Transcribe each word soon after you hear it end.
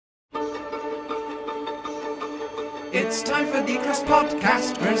It's time for the Crust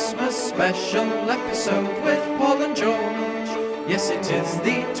Podcast Christmas special episode with Paul and George. Yes, it is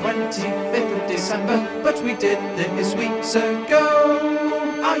the 25th of December, but we did this weeks ago.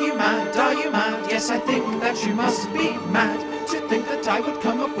 Are you mad? Are you mad? Yes, I think that you must be mad to think that I would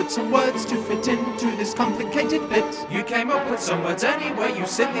come up with some words to fit into this complicated bit. You came up with some words anyway, you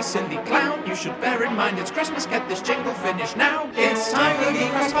silly, silly clown. You should bear in mind it's Christmas, get this jingle finished now. It's time for the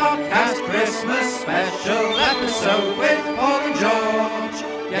Crust Podcast Christmas special episode with Paul and George.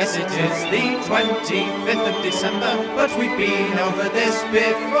 Yes, it is the 25th of December, but we've been over this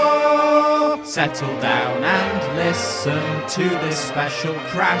before. Settle down and listen to this special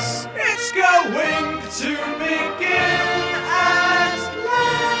crass. It's going to begin at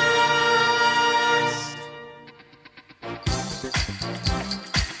last.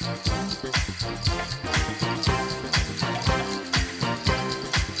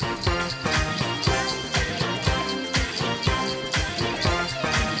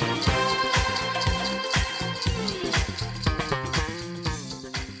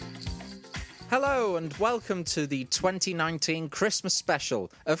 Hello and welcome to the 2019 Christmas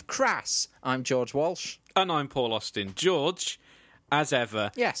special of Crass. I'm George Walsh. And I'm Paul Austin. George, as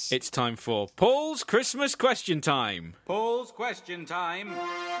ever, Yes. it's time for Paul's Christmas Question Time. Paul's question time.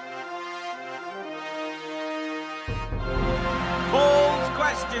 Paul's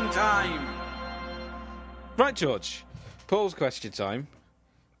question time. Right, George, Paul's Question Time.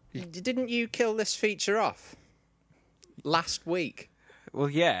 Didn't you kill this feature off last week? Well,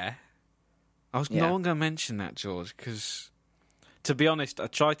 yeah. I was Yeah. no one going to mention that, George, because, to be honest, I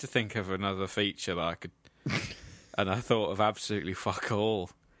tried to think of another feature that I could, and I thought of absolutely fuck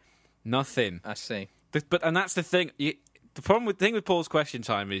all. Nothing. I see. And that's the thing. The thing with Paul's Question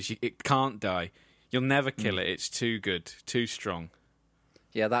Time is it can't die. You'll never kill it. It's too good, too strong.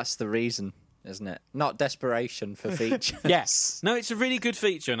 Yeah, that's the reason, isn't it? Not desperation for features. Yes. No, it's a really good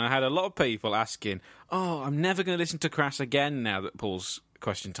feature, and I had a lot of people asking, oh, I'm never going to listen to Crass again now that Paul's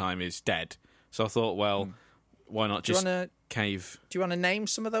Question Time is dead. So I thought, well, why not just cave? Do you want to name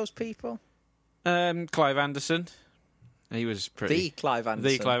some of those people? Clive Anderson. He was pretty... The Clive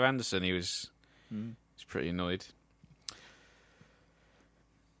Anderson. The Clive Anderson. He was pretty annoyed.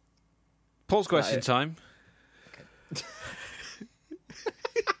 Paul's Question Time. Okay.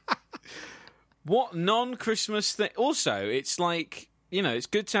 What non-Christmas thing... Also, it's like, you know, it's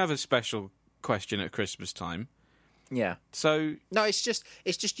good to have a special question at Christmas time. Yeah. So... No, it's just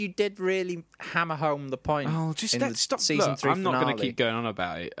you did really hammer home the point. Oh, just in let's the stop. Season Look, 3 I'm not going to finale. keep going on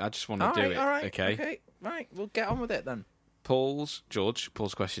about it. I just want to do it. All right, okay. Right, we'll get on with it then. Paul's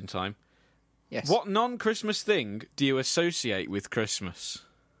Question Time. Yes. What non-Christmas thing do you associate with Christmas?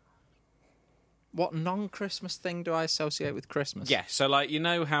 What non-Christmas thing do I associate with Christmas? Yeah, so like, you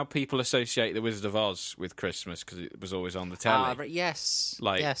know how people associate The Wizard of Oz with Christmas because it was always on the telly? Right, yes.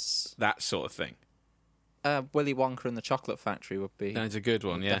 Like, yes. that sort of thing. Willy Wonka and the Chocolate Factory would be... That's a good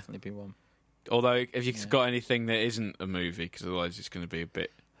one, yeah. Definitely be one. Although, if you've got anything that isn't a movie, because otherwise it's going to be a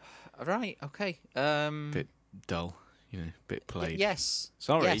bit Right, okay. bit dull, you know, a bit played. Yes.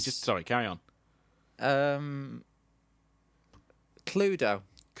 Sorry, yes. carry on. Cluedo.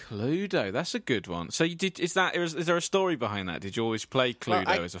 Cluedo, that's a good one. So is there a story behind that? Did you always play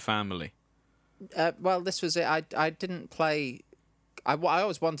Cluedo as a family? Well, this was it. I didn't play... I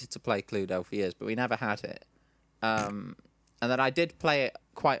always wanted to play Cluedo for years, but we never had it. And then I did play it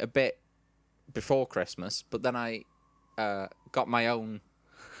quite a bit before Christmas, but then I got my own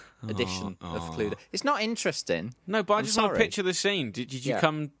edition of Cluedo. It's not interesting. No, but I I'm just want to sorry. picture the scene. Did you Yeah.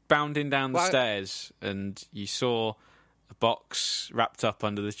 come bounding down the Well, stairs and you saw a box wrapped up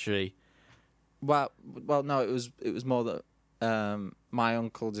under the tree? Well, no. It was more that my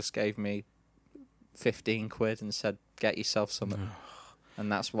uncle just gave me 15 quid and said, "Get yourself something,"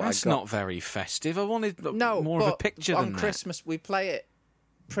 and that's what That's I got. not very festive. I wanted No, more of but a picture on than Christmas we play it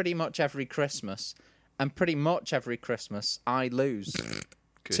pretty much every Christmas, and pretty much every Christmas I lose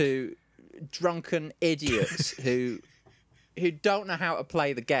to drunken idiots who don't know how to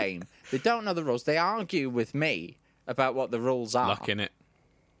play the game. They don't know the rules. They argue with me about what the rules that. are. Luck in it.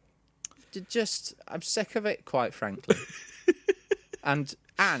 I'm sick of it, quite frankly. and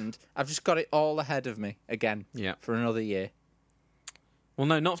I've just got it all ahead of me again. Yeah. For another year. Well,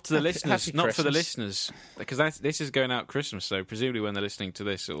 no, not to the listeners. happy Not for the Christmas. listeners, because this is going out Christmas. So presumably, when they're listening to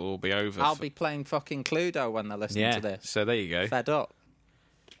this, it will all be over. I'll be playing fucking Cluedo when they're listening yeah. to this. So there you go. Fed up.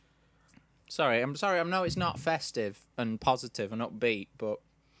 Sorry. I know it's not festive and positive and upbeat, but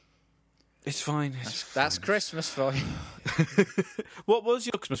It's fine. that's Christmas for you. What was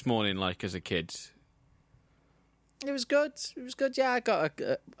your Christmas morning like as a kid? It was good. Yeah, I got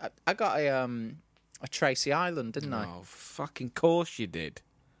a Tracy Island, didn't I? Oh, fucking course you did.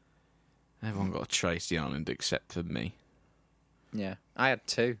 Everyone got a Tracy Island except for me. Yeah, I had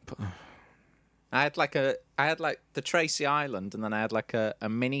two. I had like the Tracy Island, and then I had like a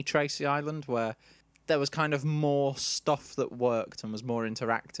mini Tracy Island where there was kind of more stuff that worked and was more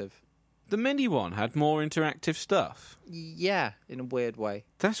interactive. The mini one had more interactive stuff. Yeah, in a weird way.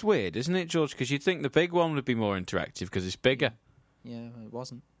 That's weird, isn't it, George? Because you'd think the big one would be more interactive because it's bigger. Yeah, it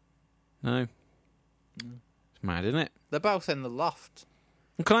wasn't. No. It's mad, isn't it? They're both in the loft.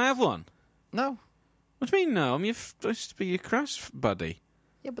 Well, can I have one? No. What do you mean, no? I'm supposed to be your crash buddy.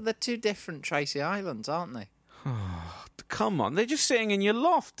 Yeah, but they're two different Tracy Islands, aren't they? Come on, they're just sitting in your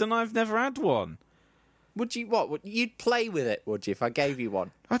loft and I've never had one. Would you, you'd play with it, would you, if I gave you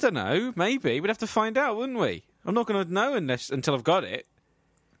one? I don't know, maybe. We'd have to find out, wouldn't we? I'm not going to know until I've got it.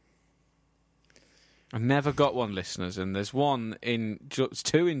 I've never got one, listeners, and there's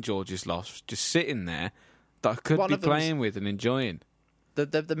two in George's loft just sitting there that I could be playing with and enjoying.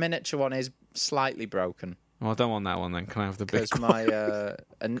 The miniature one is slightly broken. Well, I don't want that one then. Can I have the big one?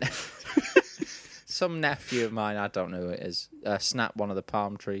 Because some nephew of mine, I don't know who it is, snapped one of the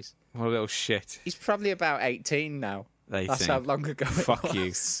palm trees. What a little shit. He's probably about 18 now. 18. That's how long ago it Fuck was.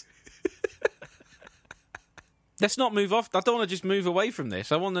 you. Let's not move off. I don't want to just move away from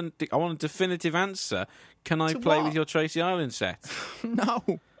this. I want a definitive answer. Can I play with your Tracy Island set?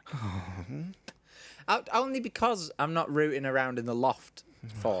 No. Only because I'm not rooting around in the loft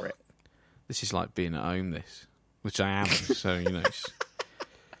for it. This is like being at home, this. Which I am, so, you know.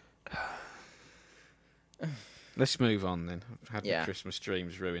 Let's move on, then. I've had the Christmas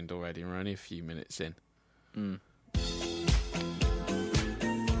dreams ruined already. We're only a few minutes in.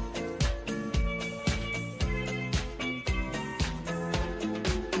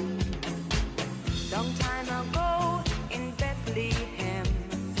 Long time ago in Bethlehem,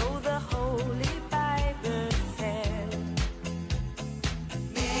 so the Holy Bible said,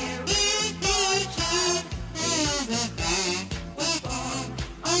 Mary's boy child, Jesus was born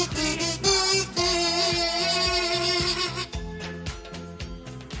on Christmas Day.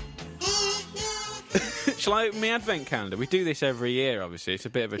 Shall I open my advent calendar? We do this every year, obviously. It's a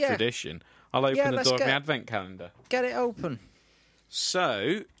bit of a tradition. I'll open the door of my advent calendar. Get it open.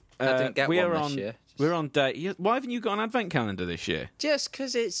 So, I didn't get one this year. We're on day. Why haven't you got an advent calendar this year? Just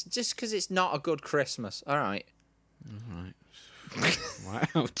because it's not a good Christmas. All right.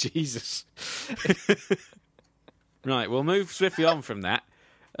 Wow, Jesus. Right, we'll move swiftly on from that.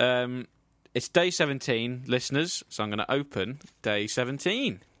 It's day 17, listeners, so I'm going to open day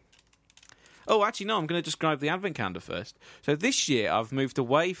 17. Oh, actually, no, I'm going to describe the advent calendar first. So this year, I've moved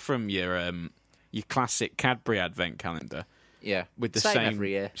away from your classic Cadbury advent calendar. Yeah, with the same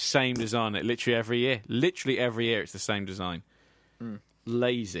every year. Same design. Literally every year. Literally every year, it's the same design.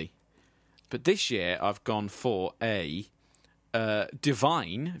 Lazy. But this year, I've gone for a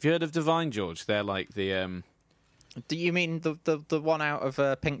Divine. Have you heard of Divine, George? They're like the. Do you mean the one out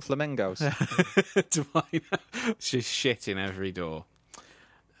of Pink Flamingos? Divine. She's shit in every door.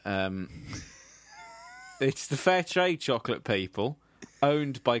 It's the Fair Trade chocolate people,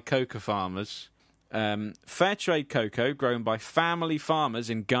 owned by cocoa farmers. Fair trade cocoa grown by family farmers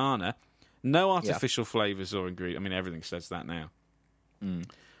in Ghana. No artificial flavours or ingredients. I mean, everything says that now.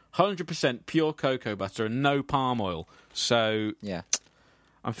 100% pure cocoa butter and no palm oil. So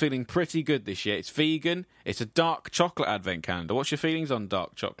I'm feeling pretty good this year. It's vegan. It's a dark chocolate advent calendar. What's your feelings on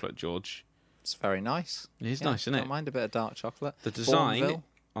dark chocolate, George? It's very nice. It is nice, isn't it? Don't mind a bit of dark chocolate. The design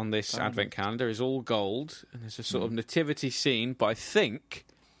on this advent calendar is all gold, and there's a sort of nativity scene, but I think...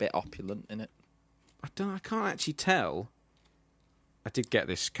 Bit opulent in it. I can't actually tell. I did get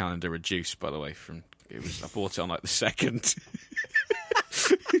this calendar reduced, by the way. I bought it on like the 2nd.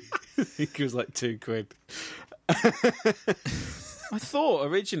 I think it was like £2. I thought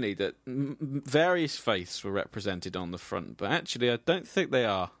originally that various faiths were represented on the front, but actually I don't think they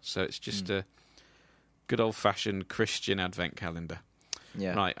are. So it's just a good old-fashioned Christian advent calendar.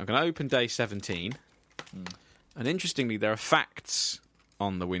 Yeah. Right, I'm going to open day 17. And interestingly, there are facts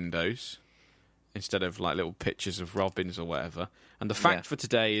on the windows instead of like little pictures of robins or whatever. And the fact for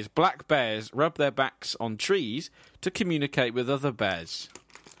today is black bears rub their backs on trees to communicate with other bears.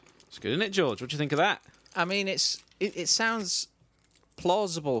 It's good, isn't it, George? What do you think of that? I mean, it sounds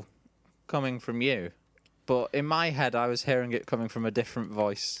plausible coming from you, but in my head I was hearing it coming from a different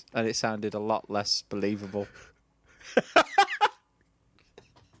voice, and it sounded a lot less believable.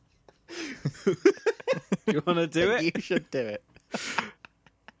 You want to do it? You should do it.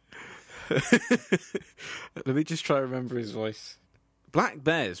 Let me just try to remember his voice. Black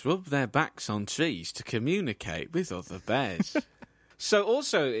bears rub their backs on trees to communicate with other bears. So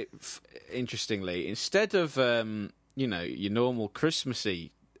also, interestingly, instead of your normal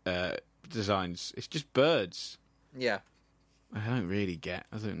Christmassy designs, it's just birds. Yeah. I don't really get.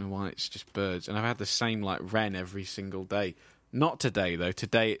 I don't know why it's just birds. And I've had the same like wren every single day. Not today though.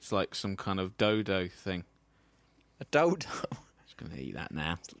 Today it's like some kind of dodo thing. A dodo. Just gonna eat that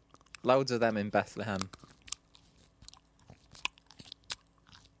now. Loads of them in Bethlehem.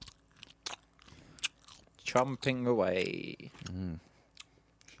 Chomping away.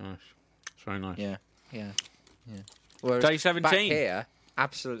 Nice. It's very nice. Yeah. Whereas Day 17. back here,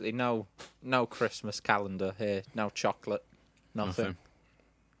 absolutely no Christmas calendar here. No chocolate. Nothing.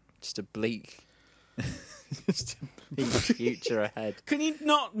 Just a bleak future ahead. Can you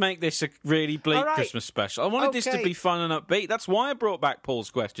not make this a really bleak All right. Christmas special? I wanted this to Okay. be fun and upbeat. That's why I brought back Paul's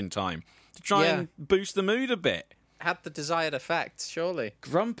question time. To try Yeah. and boost the mood a bit. Had the desired effect, surely.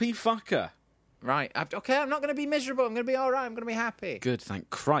 Grumpy fucker. Right. Okay, I'm not going to be miserable. I'm going to be all right. I'm going to be happy. Good, thank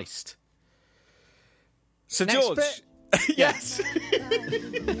Christ. So, Next George. bit. Yes.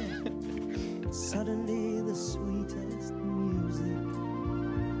 Suddenly the sweetest music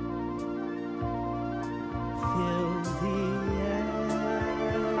filled the air,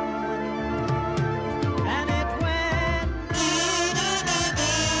 and it went.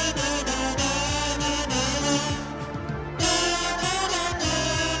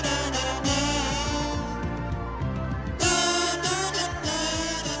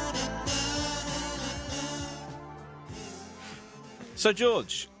 So,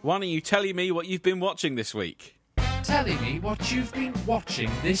 George, why don't you tell me what you've been watching this week? Telling me what you've been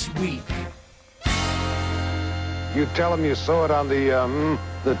watching this week. You tell them you saw it on the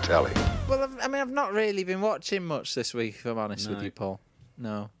telly. Well, I've not really been watching much this week, if I'm honest with No. you, Paul.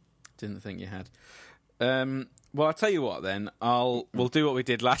 No. Didn't think you had. Well, I'll tell you what then. We'll do what we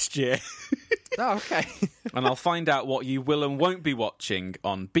did last year. Oh, okay. And I'll find out what you will and won't be watching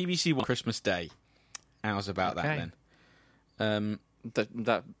on BBC One Christmas Day. How's about Okay. that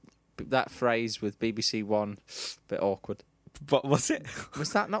then? That phrase with BBC One, bit awkward. What was it?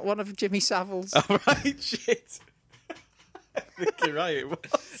 Was that not one of Jimmy Savile's? All right, shit. I think you're right. It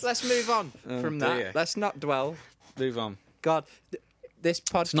was. Let's move on from dear. that. Let's not dwell. Move on. God, this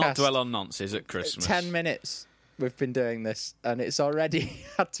podcast. Let's not dwell on nonsense at Christmas. 10 minutes we've been doing this, and it's already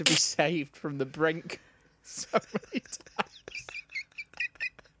had to be saved from the brink so many times.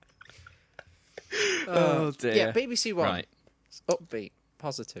 Oh dear. Yeah, BBC One. Right. Upbeat,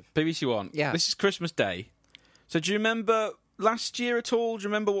 positive. BBC One. Yeah. This is Christmas Day. So do you remember last year at all? Do you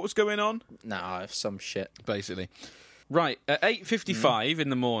remember what was going on? No, some shit. Basically. Right, at 8:55 in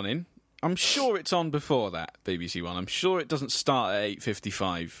the morning. I'm sure it's on before that, BBC One. I'm sure it doesn't start at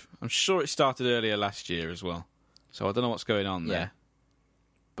 8:55. I'm sure it started earlier last year as well. So I don't know what's going on there. Yeah.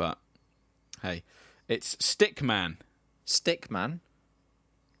 But, hey. It's Stickman. Stickman.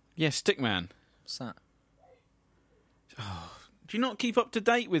 Yeah, Stickman. What's that? Do you not keep up to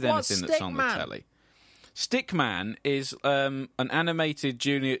date with What's anything that's on the Stickman? telly? Stickman is an animated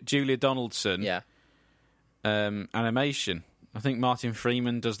Julia Donaldson Yeah. animation. I think Martin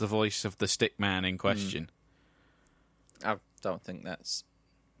Freeman does the voice of the Stickman in question. I don't think that's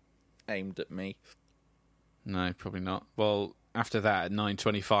aimed at me. No, probably not. Well, after that, at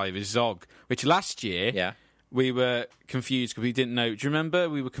 9:25 is Zog, which last year Yeah. we were confused because we didn't know. Do you remember?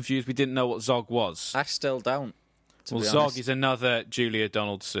 We were confused. We didn't know what Zog was. I still don't. To Well, be Zog honest. is another Julia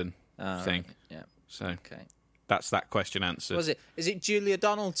Donaldson Oh, thing. right. Yeah. So Okay. that's that question answered. Was it? Is it Julia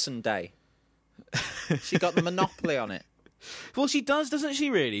Donaldson Day? She got the monopoly on it. Well, she does, doesn't she?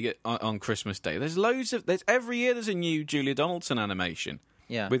 Really, on Christmas Day. There's loads of. There's every year. There's a new Julia Donaldson animation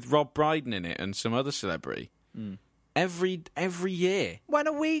Yeah. with Rob Brydon in it and some other celebrity. Every year. When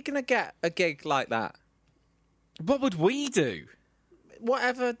are we gonna get a gig like that? What would we do?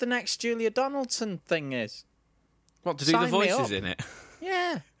 Whatever the next Julia Donaldson thing is. What, to do Sign the me voices up. in it?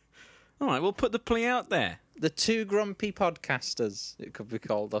 Yeah. All right, we'll put the plea out there. The Two Grumpy Podcasters, it could be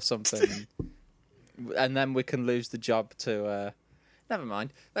called, or something. And then we can lose the job to... Never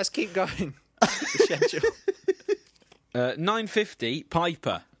mind. Let's keep going. The schedule. 9:50,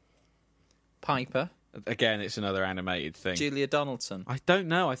 Piper. Piper. Again, it's another animated thing. Julia Donaldson. I don't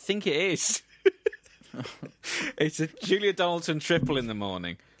know. I think it is. It's a Julia Donaldson triple in the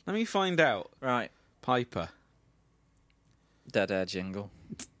morning. Let me find out. Right. Piper. Dead air jingle.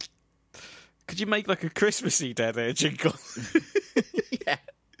 Could you make like a Christmassy Dead Air jingle? Yeah.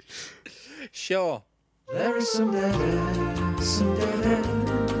 Sure. There is some dead air, some dead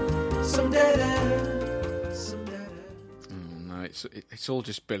air, some dead air, some dead air. No, it's all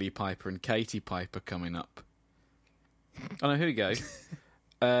just Billy Piper and Katie Piper coming up. Oh no, here we go.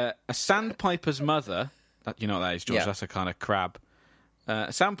 A sandpiper's mother. You know what that is, George? Yeah. That's a kind of crab.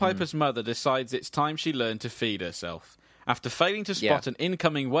 Sandpiper's mother decides it's time she learned to feed herself. After failing to spot an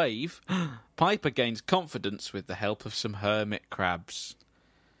incoming wave, Piper gains confidence with the help of some hermit crabs.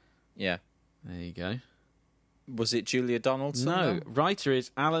 Yeah. There you go. Was it Julia Donaldson? No, though? writer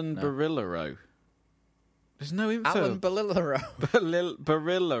is Alan Barillaro. There's no info. Alan Barillaro.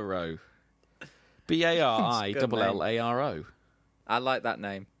 Barillaro. Barillaro. I like that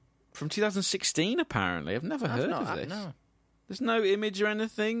name. From 2016, apparently. I've never heard of this. No. There's no image or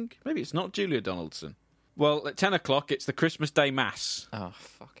anything. Maybe it's not Julia Donaldson. Well, at 10 o'clock, it's the Christmas Day Mass. Oh,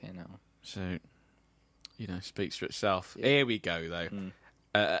 fucking hell. So, speaks for itself. Yeah. Here we go, though.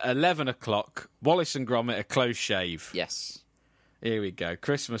 11 o'clock, Wallace and Gromit, a close shave. Yes. Here we go.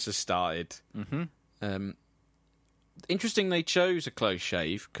 Christmas has started. Mm-hmm. Interesting they chose a close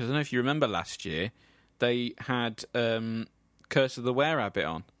shave, because I don't know if you remember last year, they had Curse of the Were-Rabbit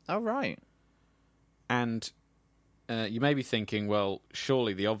on. Oh, right. And you may be thinking, well,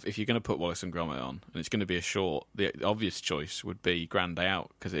 surely if you're going to put Wallace and Gromit on, and it's going to be a short, the obvious choice would be Grand Day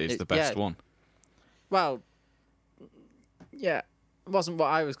Out, because it is the best one. Well, yeah, it wasn't what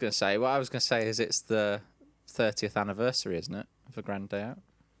I was going to say. What I was going to say is it's the 30th anniversary, isn't it, of A Grand Day Out?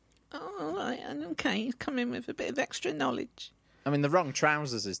 Oh, okay, he's come in with a bit of extra knowledge. I mean, The Wrong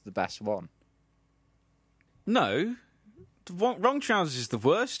Trousers is the best one. No, Wrong Trousers is the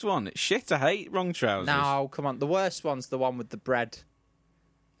worst one. It's shit. I hate Wrong Trousers. No, come on. The worst one's the one with the bread.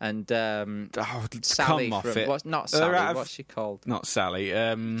 And Sally come off from... it. Not Sally, what's she called? Not Sally.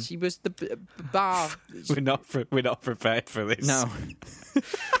 She was the bar... We're not prepared for this. No.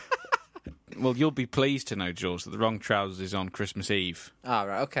 Well, you'll be pleased to know, George, that The Wrong Trousers is on Christmas Eve. Oh,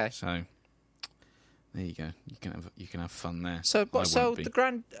 right, okay. So there you go. You can have fun there. So A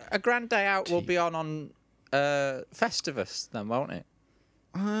Grand Day Out will be on Festivus then, won't it?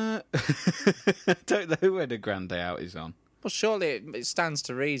 I don't know when A Grand Day Out is on. Well, surely it stands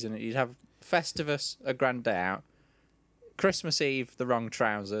to reason that you'd have Festivus, A Grand Day Out, Christmas Eve, The Wrong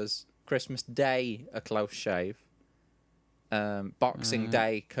Trousers, Christmas Day, A Close Shave, Boxing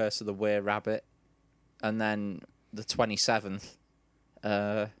Day, Curse of the Were-Rabbit, and then the 27th,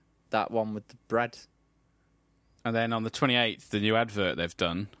 that one with the bread. And then on the 28th, the new advert they've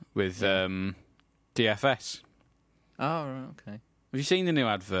done with DFS. Oh, right, okay. Have you seen the new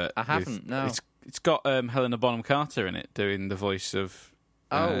advert? I haven't, no. It's got Helena Bonham Carter in it doing the voice of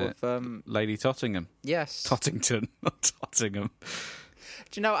Lady Tottingham. Yes. Tottington, not Tottingham.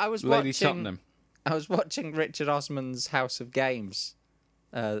 Do you know, I was Lady Tottenham. I was watching Richard Osman's House of Games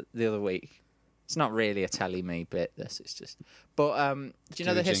the other week. It's not really a telly me bit, this, it's just... But do you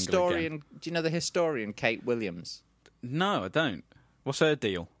know the historian? Do you know the historian Kate Williams? No, I don't. What's her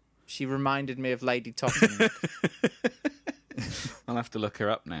deal? She reminded me of Lady Tottenham. I'll have to look her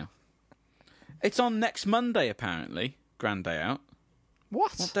up now. It's on next Monday, apparently. Grand Day Out.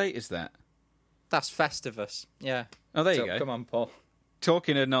 What date is that? That's Festivus. Yeah. Oh, there you go. Come on, Paul.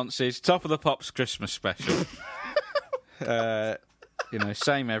 Talking of nonsense, Top of the Pops Christmas special.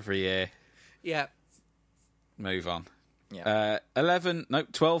 Same every year. Yeah. Move on. Yeah.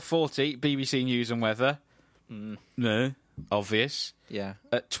 12:40 BBC News and Weather. No, obvious. Yeah.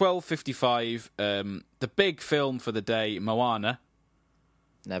 At 12:55, the big film for the day, Moana.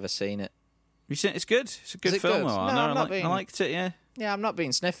 Never seen it. You seen it? It's good. It's a good it film, good? Moana. No, I liked it, yeah. Yeah, I'm not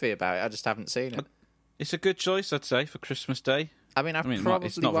being sniffy about it. I just haven't seen it. It's a good choice, I'd say, for Christmas Day. I mean, probably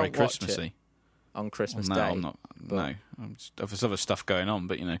it's not very won't watch Christmassy. it on Christmas No, Day. I'm not. but- No, there's other stuff going on,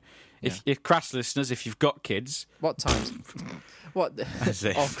 but if crass listeners, if you've got kids, What times? What? As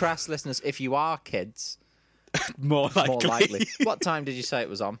if. Or crass listeners, if you are kids, more likely. more likely. What time did you say it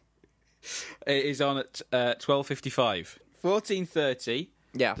was on? It is on at 12:55. 14:30.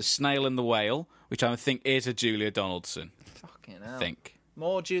 Yeah. The Snail and the Whale, which I think is a Julia Donaldson. Fucking hell. I think.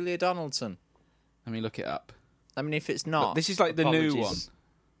 More Julia Donaldson. Let me look it up. I mean, if it's not, But this is like the new apologies one.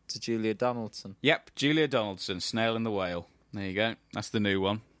 to Julia Donaldson. Yep, Julia Donaldson, Snail and the Whale. There you go. That's the new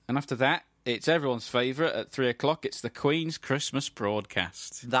one. And after that, it's everyone's favourite at 3 o'clock. It's the Queen's Christmas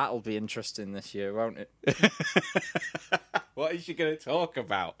broadcast. That'll be interesting this year, won't it? What is she going to talk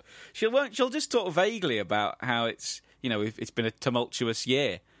about? She'll just talk vaguely about how it's been a tumultuous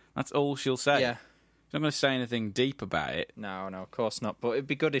year. That's all she'll say. Yeah. She's not going to say anything deep about it. No, of course not. But it'd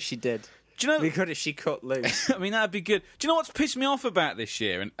be good if she did. Do you know? It'd be good if she cut loose. I mean, that'd be good. Do you know what's pissed me off about this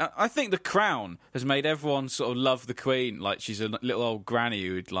year? And I think The Crown has made everyone sort of love the Queen like she's a little old granny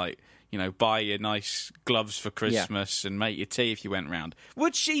who'd buy you nice gloves for Christmas and make your tea if you went round.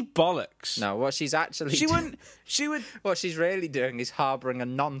 Would she bollocks? No, what she's actually She wouldn't. She would. What she's really doing is harbouring a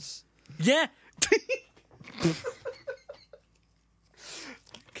nonce. Yeah.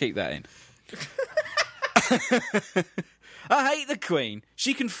 Keep that in. I hate the Queen.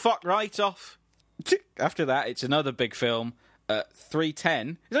 She can fuck right off. After that, it's another big film at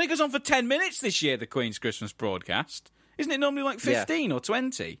 3:10. It only goes on for 10 minutes this year, the Queen's Christmas broadcast. Isn't it normally like 15 or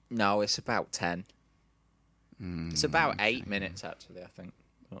 20? No, it's about 10. It's about 8 minutes, actually, I think.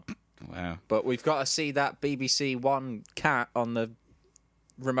 Wow. But we've got to see that BBC One cat on the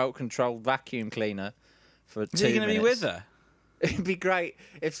remote-controlled vacuum cleaner for 2 minutes. Is he going to be with her? It'd be great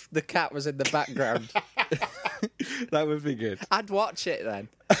if the cat was in the background. That would be good. I'd watch it then.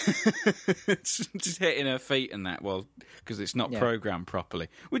 Just hitting her feet and that, well, because it's not Yeah. programmed properly.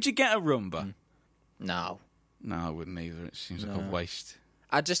 Would you get a Roomba? No. No, I wouldn't either. It seems like a waste.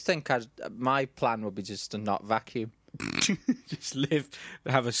 I just think my plan would be just to not vacuum. Just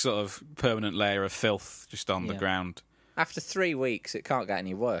have a sort of permanent layer of filth just on the ground. After 3 weeks, it can't get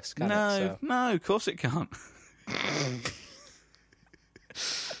any worse, can it? So. No, of course it can't.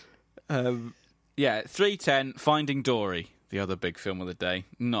 3:10, Finding Dory, the other big film of the day.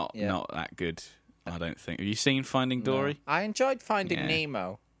 Not that good, I don't think. Have you seen Finding Dory? No. I enjoyed Finding Yeah.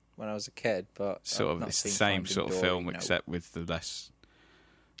 Nemo when I was a kid, but It's I've not the seen same Finding sort of Dory, film, no. except with the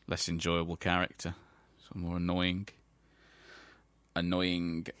less enjoyable character, sort of more annoying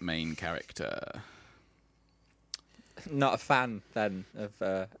main character. Not a fan then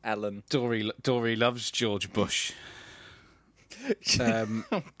of Ellen. Dory loves George Bush. Oh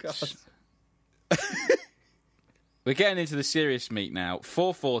God! We're getting into the serious meat now.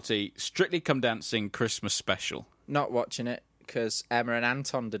 4:40, Strictly Come Dancing Christmas special. Not watching it because Emma and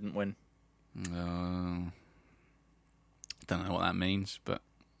Anton didn't win. Don't know what that means, but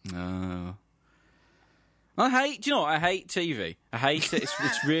I hate. Do you know what? I hate TV. I hate it.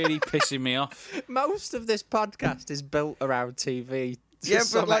 It's really pissing me off. Most of this podcast is built around TV. To Yeah,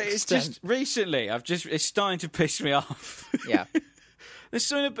 some but like extent. it's just recently. It's starting to piss me off. Yeah. There's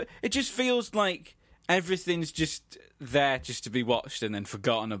something. It just feels like everything's just there just to be watched and then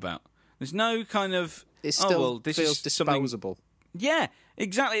forgotten about. There's no kind of. It still this feels is something- disposable. Yeah,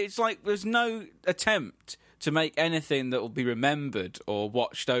 exactly. It's like there's no attempt to make anything that will be remembered or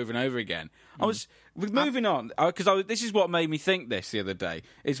watched over and over again. We're moving on, because this is what made me think this the other day,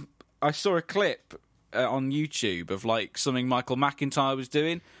 is I saw a clip on YouTube of like something Michael McIntyre was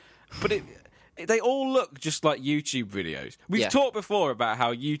doing, but they all look just like YouTube videos. We've talked before about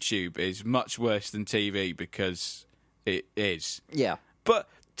how YouTube is much worse than TV because it is. Yeah. But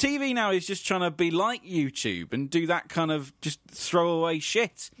TV now is just trying to be like YouTube and do that kind of just throwaway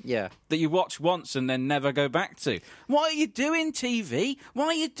shit Yeah. that you watch once and then never go back to. What are you doing, TV? Why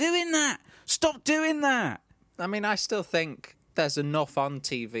are you doing that? Stop doing that. I mean, I still think there's enough on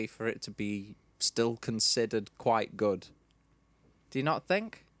TV for it to be still considered quite good. Do you not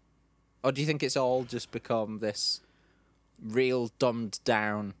think? Or do you think it's all just become this real dumbed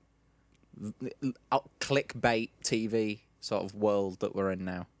down clickbait TV sort of world that we're in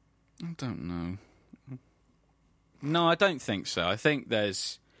now? I don't know. No, I don't think so. I think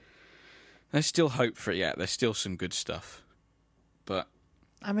there's still hope for it yet. There's still some good stuff. But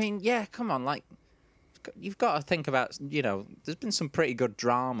I mean, yeah, come on, like, you've got to think about, there's been some pretty good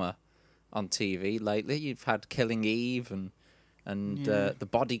drama on TV lately. You've had Killing Eve and The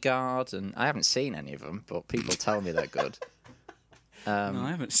Bodyguard, and I haven't seen any of them, but people tell me they're good. no, I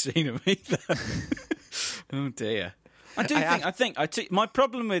haven't seen them either. Oh dear. I think my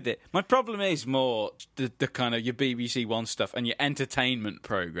problem with it. My problem is more the kind of your BBC One stuff and your entertainment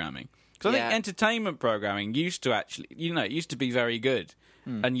programming. Because I think entertainment programming used to actually, it used to be very good.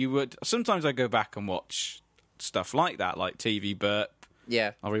 And you would sometimes I go back and watch stuff like that, like TV Burp.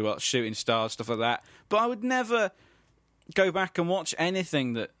 Yeah. I'll rewatch Shooting Stars, stuff like that. But I would never go back and watch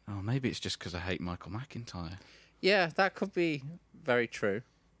anything that. Oh, maybe it's just because I hate Michael McIntyre. Yeah, that could be very true.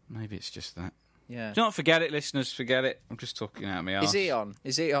 Maybe it's just that. Yeah. Do not forget it, listeners. Forget it. I'm just talking out of my arse. Is he on?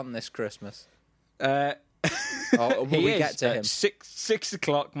 Is he on this Christmas? Or will we get to him? 6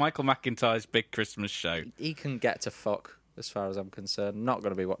 o'clock, Michael McIntyre's big Christmas show. He can get to fuck, as far as I'm concerned. Not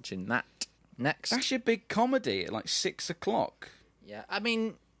going to be watching that next. That's your big comedy at like 6 o'clock. Yeah, I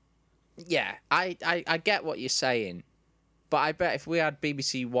mean, yeah, I get what you're saying, but I bet if we had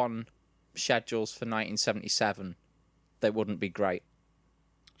BBC One schedules for 1977, they wouldn't be great.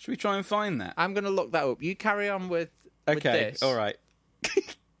 Should we try and find that? I'm going to look that up. You carry on with this. All right.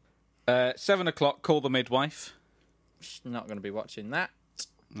 7 o'clock, Call the Midwife. Not going to be watching that.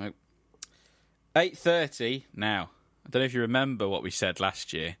 Nope. 8:30 now. I don't know if you remember what we said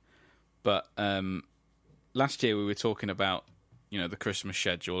last year, but last year we were talking about, the Christmas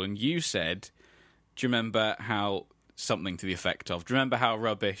schedule, and you said, do you remember how something to the effect of, do you remember how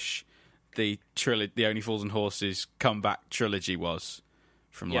rubbish the Only Fools and Horses comeback trilogy was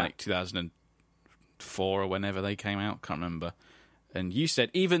from like 2000 and 2004 or whenever they came out. Can't remember. And you said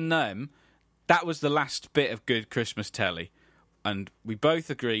even them, that was the last bit of good Christmas telly. And we both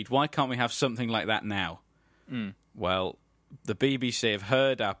agreed, why can't we have something like that now? Well, the BBC have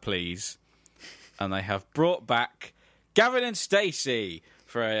heard our pleas, and they have brought back Gavin and Stacey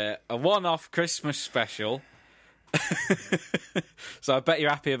for a one-off Christmas special. So I bet you're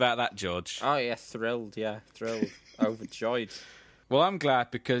happy about that, George. Oh, yeah, thrilled, overjoyed. Well, I'm glad,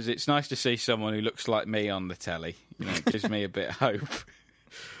 because it's nice to see someone who looks like me on the telly. You know, it gives me a bit of hope.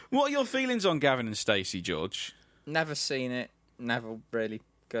 What are your feelings on Gavin and Stacey, George? Never seen it. Never really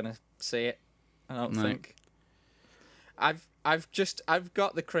gonna see it. I don't think. I've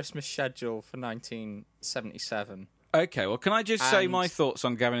got the Christmas schedule for 1977. Okay, well, can I just say my thoughts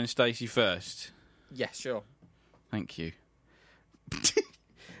on Gavin and Stacey first? Yeah, sure. Thank you.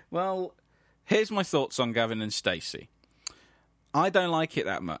 Well, here's my thoughts on Gavin and Stacey. I don't like it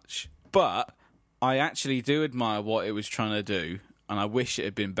that much, but I actually do admire what it was trying to do, and I wish it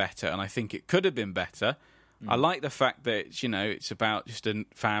had been better, and I think it could have been better. I like the fact that it's about just a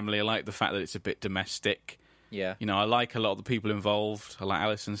family. I like the fact that it's a bit domestic. Yeah. You know, I like a lot of the people involved. I like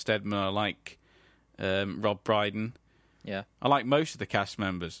Alison Steadman. I like Rob Brydon. Yeah. I like most of the cast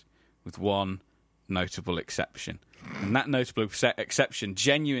members, with one notable exception. And that notable exception,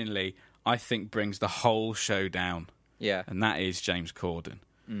 genuinely, I think brings the whole show down. Yeah. And that is James Corden.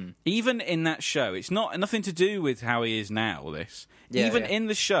 Even in that show, it's nothing to do with how he is now, in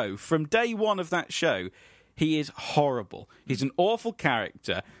the show, from day one of that show, he is horrible. He's an awful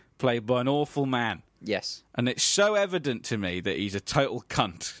character played by an awful man. Yes. And it's so evident to me that he's a total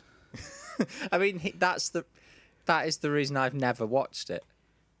cunt. I mean, that is the reason I've never watched it.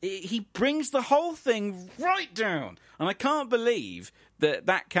 He brings the whole thing right down. And I can't believe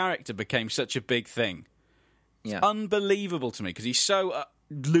that character became such a big thing. It's unbelievable to me, because he's so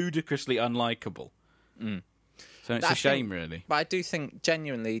ludicrously unlikable. So it's a shame, really. But I do think,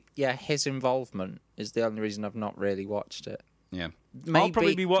 genuinely, his involvement is the only reason I've not really watched it. Yeah. Maybe, I'll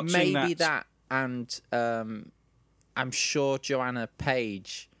probably be watching that, and I'm sure Joanna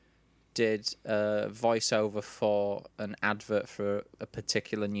Page did a voiceover for an advert for a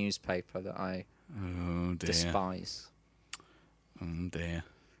particular newspaper that I despise. Oh, dear.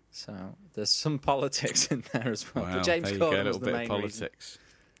 So there's some politics in there as well. Wow, But James there you go, Corden a was little the bit main of politics.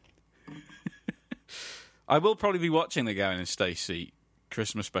 I will probably be watching the Gavin and Stacey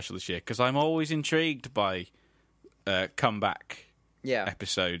Christmas special this year, because I'm always intrigued by comeback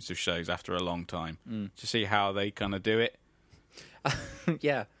episodes of shows after a long time to see how they kind of do it.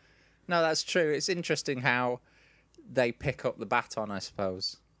 Yeah. No, that's true. It's interesting how they pick up the baton, I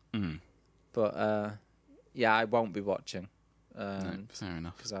suppose. But, I won't be watching. No, fair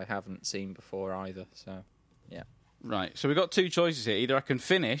enough. Because I haven't seen before either, so, yeah. Right, so we've got two choices here. Either I can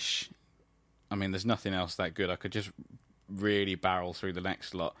finish... I mean, there's nothing else that good. I could just really barrel through the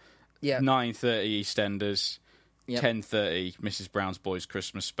next lot. Yeah. 9:30 EastEnders, 10:30 Mrs. Brown's Boys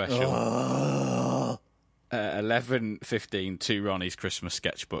Christmas Special, 11:15 Two Ronnies Christmas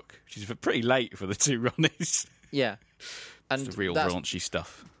Sketchbook, which is pretty late for the Two Ronnies. Yeah. And it's the real raunchy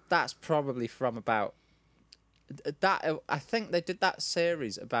stuff. That's probably from about... I think they did that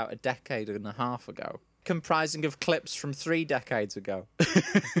series about a decade and a half ago, comprising of clips from 3 decades ago.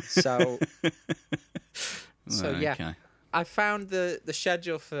 So yeah. Okay. I found the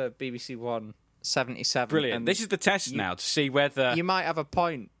schedule for BBC One 77. Brilliant. This is the test now to see whether... You might have a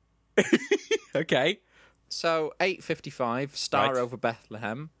point. Okay. So, 8:55, Star Over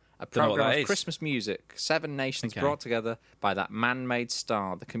Bethlehem, a programme of Christmas music, 7 nations brought together by that man-made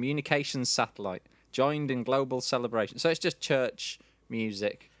star, the communications satellite, joined in global celebration. So it's just church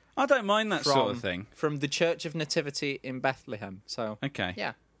music. I don't mind that sort of thing. From the Church of Nativity in Bethlehem. So, okay.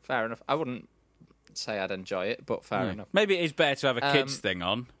 Yeah, fair enough. I wouldn't say I'd enjoy it, but fair enough. Maybe it is better to have a kids thing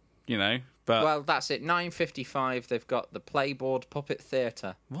on, but... Well, that's it. 9:55, they've got the Playboard Puppet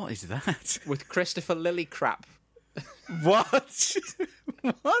Theatre. What is that? With Christopher Lillicrap. What?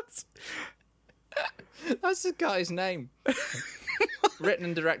 What? That's the guy's name. Written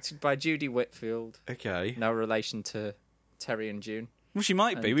and directed by Judy Whitfield. Okay. No relation to Terry and June. Well, she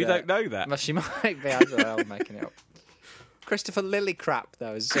might be. We don't know that. Well, she might be. I don't know. I'm making it up. Christopher Lillicrap,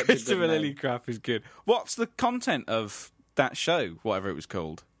 though, is such Christopher a good name. Lillicrap is good. What's the content of that show, whatever it was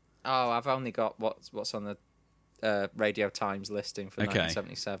called? Oh, I've only got what's on the Radio Times listing for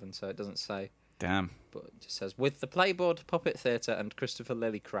 1977, so it doesn't say. Damn. But it just says, with the Playboard Puppet Theatre and Christopher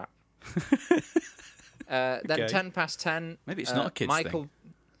Lillicrap. Then 10:10. Maybe it's not a kids thing.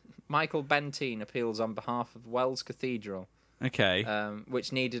 Michael Benteen appeals on behalf of Wells Cathedral. Okay.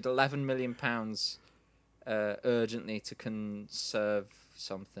 Which needed £11 million urgently to conserve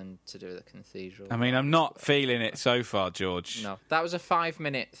something to do with the cathedral. I mean, I'm not feeling it so far, George. No, that was a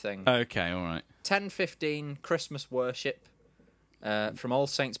 5-minute thing. Okay, all right. 10:15 Christmas worship from All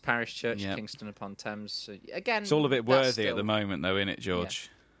Saints Parish Church, Yep. Kingston upon Thames. So, again, It's all a bit that's worthy at the still- moment, though, isn't it, George?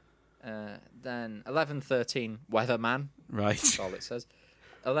 Then 11:13 Weatherman. Right. That's all it says.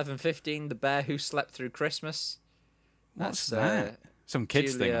 11:15 The Bear Who Slept Through Christmas. What's That's, that? Some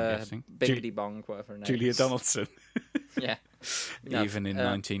kids thing, I'm Julia guessing. Biggity Bong, whatever her name Julia is. Donaldson. Yeah. No, Even in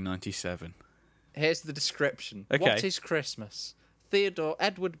 1997. Here's the description. Okay. What is Christmas? Theodore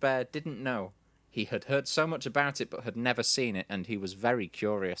Edward Bear didn't know. He had heard so much about it but had never seen it, and he was very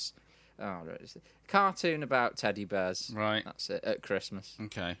curious. Oh, right. It's a cartoon about teddy bears. Right. That's it, at Christmas.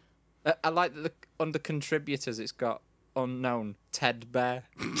 Okay. I like that under contributors it's got unknown Ted Bear.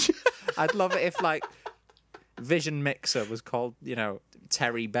 I'd love it if, like, Vision Mixer was called,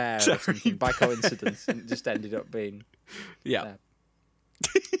 Terry Bear or something by coincidence, and it just ended up being... Yeah.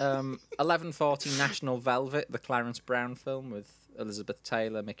 11:40 National Velvet, the Clarence Brown film with Elizabeth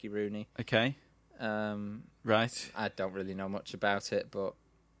Taylor, Mickey Rooney. Okay. Right. I don't really know much about it, but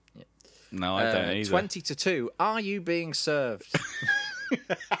No, I don't either. 20-2. Are You Being Served?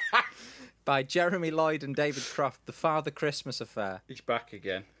 By Jeremy Lloyd and David Croft, The Father Christmas Affair. He's back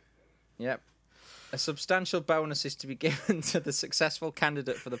again. Yep. A substantial bonus is to be given to the successful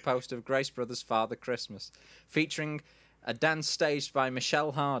candidate for the post of Grace Brothers' Father Christmas, featuring a dance staged by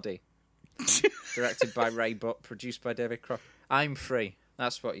Michelle Hardy, directed by Ray Butt, produced by David Croft. I'm free.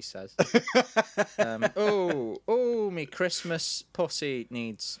 That's what he says. Me Christmas pussy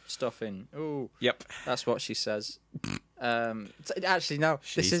needs stuffing. Ooh. Yep. That's what she says. Actually, no,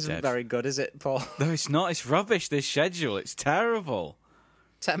 this She's isn't dead. very good, is it, Paul? No, it's not. It's rubbish, this schedule. It's terrible.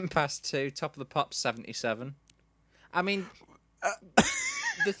 2, Top of the Pops 77. I mean,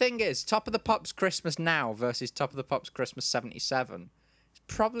 the thing is, Top of the Pops Christmas Now versus Top of the Pops Christmas 77. It's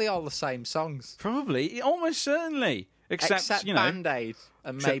probably all the same songs. Probably. Almost certainly. Except Band-Aid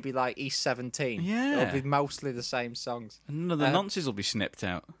and maybe like East 17. Yeah. It'll be mostly the same songs. none of the nonces will be snipped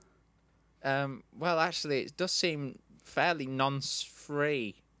out. Well, actually, it does seem fairly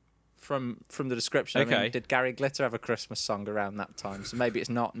nonce-free from the description. I Okay. mean, did Gary Glitter have a Christmas song around that time? So maybe it's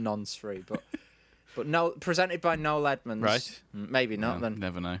not nonce-free, but no, presented by Noel Edmonds. Right. Maybe not No, then.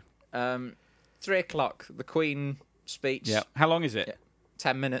 never know. 3 o'clock, the Queen speech. Yeah. How long is it? Yeah.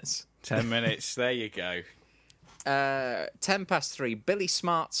 10 minutes. 10 minutes. There you go. 3:10, Billy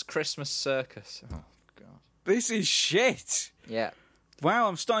Smart's Christmas Circus. Oh, God. This is shit. Yeah. Wow,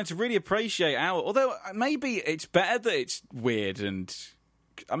 I'm starting to really appreciate Owl. Although maybe it's better that it's weird and...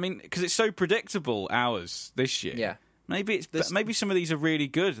 I mean, because it's so predictable, Ours, this year. Yeah. Maybe maybe some of these are really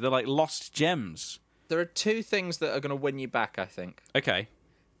good. They're like lost gems. There are 2 things that are going to win you back, I think. Okay.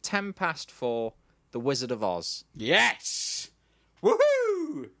 4:10, The Wizard of Oz. Yes!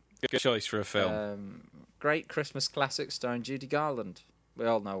 Woohoo! Good choice for a film. Great Christmas classic starring Judy Garland. We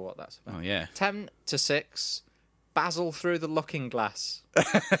all know what that's about. Oh, yeah. 5:10, Basil Through the Looking Glass.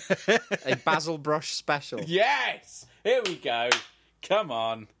 A Basil Brush special. Yes! Here we go. Come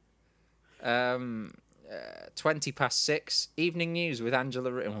on. 6:20, Evening News with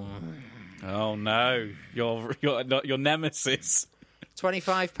Angela. Oh, no. Your nemesis.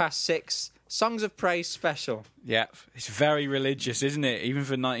 6:25, Songs of Praise special. Yeah. It's very religious, isn't it? Even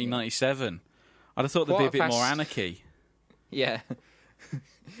for 1997. I'd have thought there'd be a bit 4:15. more anarchy. Yeah.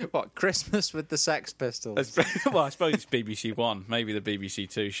 What, Christmas with the Sex Pistols? Well, I suppose it's BBC One. Maybe the BBC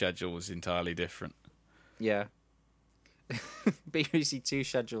Two schedule was entirely different. Yeah. BBC Two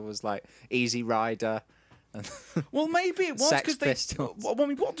schedule was like Easy Rider. Well, maybe it was Sex because Pistols. I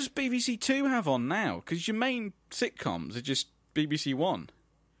mean, what does BBC Two have on now? Because your main sitcoms are just BBC One.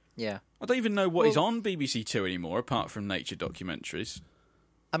 Yeah. I don't even know what is Well- on BBC Two anymore, apart from nature documentaries.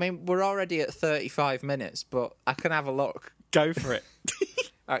 I mean, we're already at 35 minutes, but I can have a look. Go for it.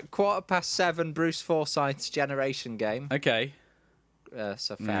 All right, 7:15, Bruce Forsyth's Generation Game. Okay.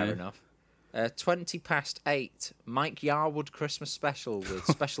 So fair Yeah. enough. 8:20, Mike Yarwood Christmas special with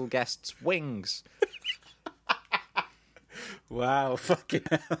special guests Wings. Wow. Fucking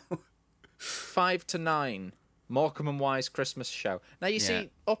hell. 5 to 9, Morecambe and Wise Christmas show. Now you Yeah. see,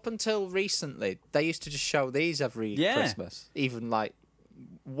 up until recently, they used to just show these every Yeah. Christmas, even like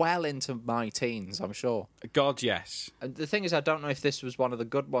well into my teens, I'm sure. God, yes. And the thing is, I don't know if this was one of the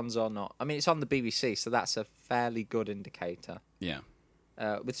good ones or not. I mean, it's on the BBC, so that's a fairly good indicator. Yeah.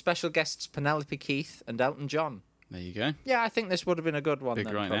 With special guests Penelope Keith and Elton John. There you go. Yeah, I think this would have been a good one Big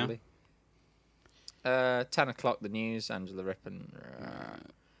then, right now. probably. 10 o'clock, the news, Angela Rippon.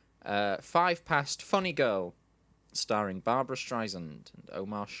 5:00, Funny Girl, starring Barbara Streisand and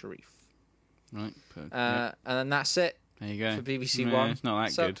Omar Sharif. Right. And then that's it. There you go. For BBC No, One. it's not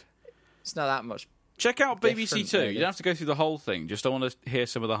that So- good. It's not that much. Check out BBC different, Two. really. You don't have to go through the whole thing. Just I want to hear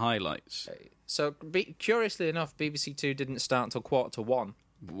some of the highlights. So, curiously enough, BBC Two didn't start until 1:15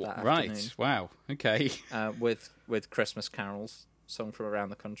 that Right. afternoon, Wow. Okay. with Christmas carols sung from around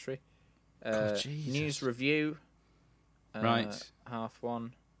the country. Jesus. News review. Right.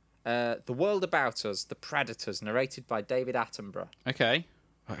 1:30. The World About Us, The Predators, narrated by David Attenborough. Okay.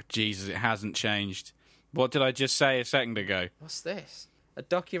 Oh, Jesus, it hasn't changed. What did I just say a second ago? What's this? A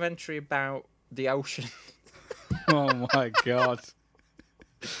documentary about the ocean. Oh my God.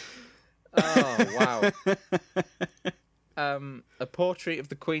 Oh, wow. A portrait of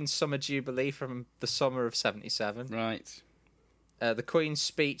the Queen's Summer Jubilee from the summer of 77. Right. The Queen's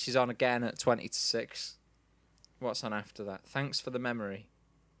speech is on again at 6:20. What's on after that? Thanks for the memory.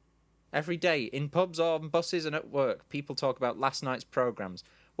 Every day, in pubs or on buses and at work, people talk about last night's programmes.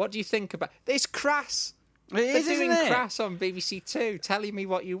 What do you think about... It's crass! It They're is, doing isn't it? crass on BBC Two. Telling me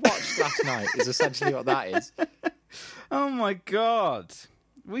what you watched last night is essentially what that is. Oh my God.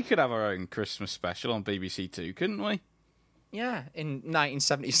 We could have our own Christmas special on BBC Two, couldn't we? Yeah, in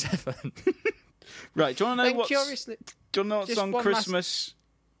 1977. Right. Do you want to know And what's? curiously... Do you know what's just on one Christmas?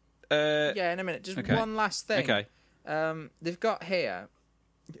 Yeah, in a minute. Just okay. one last thing. Okay. They've got here,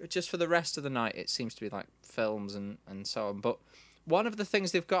 just for the rest of the night, it seems to be like films and so on. But one of the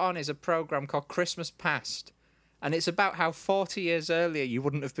things they've got on is a programme called Christmas Past. And it's about how 40 years earlier you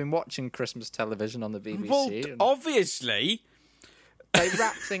wouldn't have been watching Christmas television on the BBC. Well, and obviously. they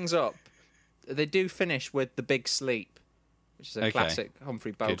wrap things up. They do finish with The Big Sleep, which is a Okay. classic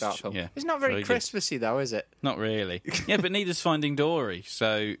Humphrey Bogart Good, film. yeah. It's not very, Very good. Christmassy, though, is it? Not really. Yeah, but neither's Finding Dory.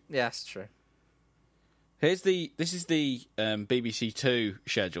 So Yeah, that's true. this is the BBC Two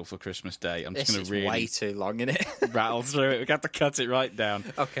schedule for Christmas Day. I'm just This going is to really way too long, isn't it? rattle through it. We have to cut it right down.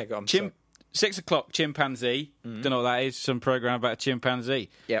 Okay, go on. 6 o'clock, Chimpanzee. Don't know what that is. Some program about a chimpanzee.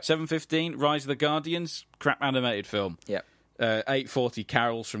 Yep. 7:15, Rise of the Guardians. Crap animated film. Yep. 8:40,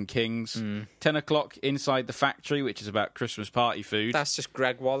 Carols from Kings. 10 o'clock, Inside the Factory, which is about Christmas party food. That's just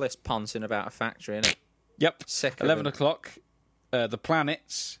Greg Wallace poncing about a factory, isn't it? Yep. Sick of 11 him. o'clock, The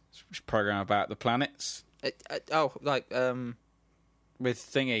Planets. Program about the planets With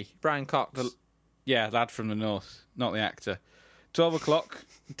with Brian Cox. Yeah, lad from the north, not the actor. 12 o'clock,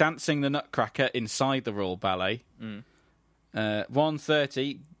 Dancing the Nutcracker inside the Royal Ballet.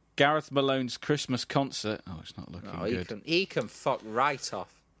 1:30, Gareth Malone's Christmas concert. Oh, it's not looking good. He can fuck right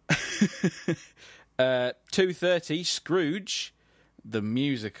off. 2:30, Scrooge, the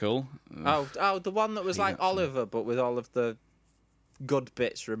musical. Oh, the one that was like that film. Oliver, but with all of the good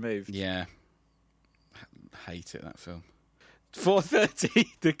bits removed. Yeah. Hate it, that film. 4:30,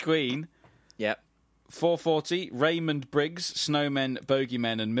 The Queen. Yep. 4:40, Raymond Briggs, Snowmen,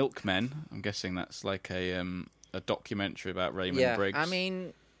 Bogeymen and Milkmen. I'm guessing that's like a documentary about Raymond Briggs. I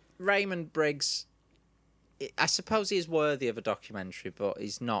mean, Raymond Briggs, I suppose he is worthy of a documentary, but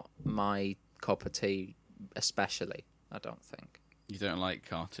he's not my cup of tea, especially, I don't think. You don't like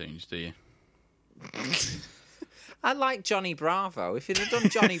cartoons, do you? I like Johnny Bravo. If you'd have done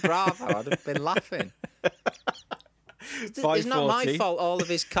Johnny Bravo, I'd have been laughing. It's not my 5:40. fault all of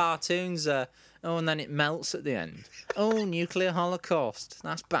his cartoons are, oh, and then it melts at the end. Oh, nuclear holocaust.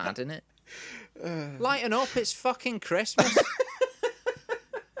 That's bad, isn't it? Lighten up, it's fucking Christmas.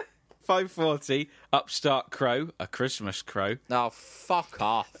 5:40, Upstart Crow, A Christmas Crow. Oh, fuck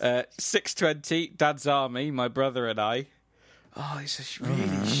off. 6:20, Dad's Army, My Brother and I. Oh, it's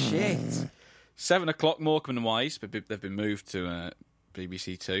really shit. 7 o'clock, Morecambe and Wise, but they've been moved to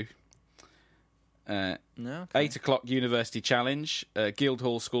BBC Two. No. 8 o'clock, University Challenge,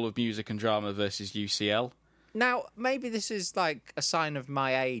 Guildhall School of Music and Drama versus UCL. Now, maybe this is like a sign of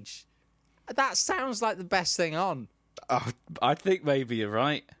my age. That sounds like the best thing on. Oh, I think maybe you're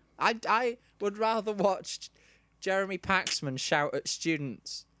right. I would rather watch Jeremy Paxman shout at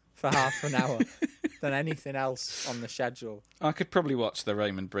students for half an hour than anything else on the schedule. I could probably watch the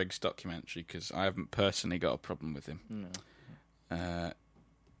Raymond Briggs documentary because I haven't personally got a problem with him. No.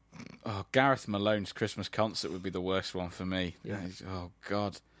 Gareth Malone's Christmas concert would be the worst one for me. Yeah. Oh,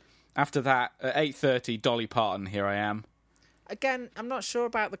 God. After that, at 8:30, Dolly Parton, Here I Am. Again, I'm not sure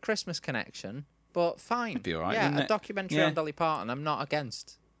about the Christmas connection, but fine. It'd be all right, yeah, wouldn't a it? documentary Yeah. on Dolly Parton, I'm not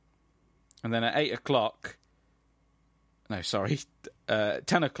against. And then at 8 o'clock... No, sorry.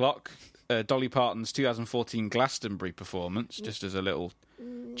 10 o'clock, Dolly Parton's 2014 Glastonbury performance, just as a little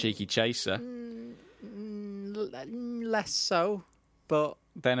cheeky chaser. Less so, but...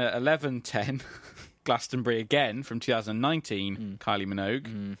 Then at 11:10, Glastonbury again from 2019, Kylie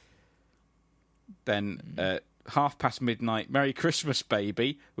Minogue. Then at midnight, Merry Christmas,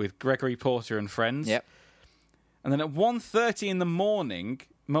 Baby, with Gregory Porter and friends. Yep. And then at 1:30 in the morning,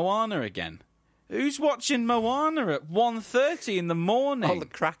 Moana again. Who's watching Moana at 1:30 in the morning? All the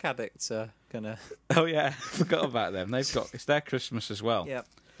crack addicts are gonna. Oh yeah, I forgot about them. It's their Christmas as well. Yep.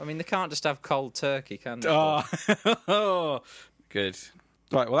 I mean, they can't just have cold turkey, can they? Oh, good.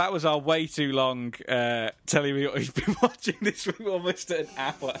 Right, well, that was our way too long telling me what we've been watching this week, almost an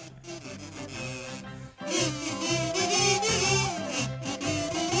hour.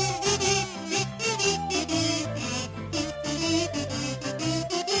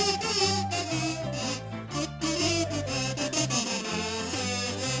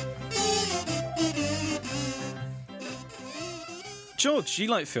 George, you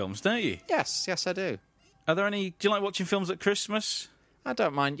like films, don't you? Yes, I do. Are there any... Do you like watching films at Christmas? I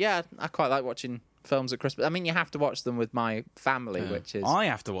don't mind. Yeah, I quite like watching films at Christmas. I mean, you have to watch them with my family, which is... I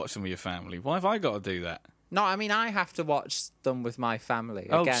have to watch them with your family. Why have I got to do that? No, I mean, I have to watch them with my family.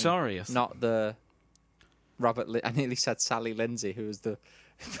 Oh, Again, sorry. not the I nearly said Sally Lindsay, who was the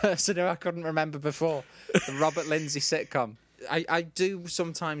person who I couldn't remember before. The Robert Lindsay sitcom. I do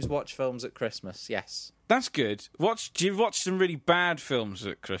sometimes watch films at Christmas, yes. That's good. Do you watch some really bad films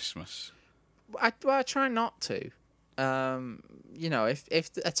at Christmas? I try not to. You know,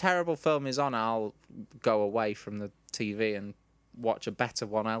 if a terrible film is on, I'll go away from the TV and watch a better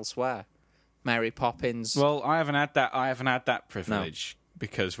one elsewhere. Mary Poppins. Well, I haven't had that privilege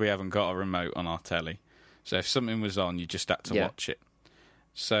because we haven't got a remote on our telly. So if something was on, you just had to watch it.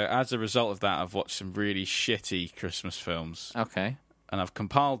 So as a result of that, I've watched some really shitty Christmas films. Okay. And I've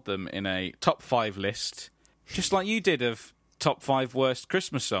compiled them in a top 5 list, just like you did of top 5 worst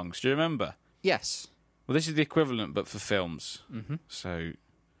Christmas songs. Do you remember? Yes. Well, this is the equivalent, but for films. Mm-hmm. So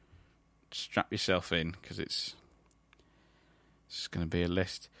strap yourself in, because it's going to be a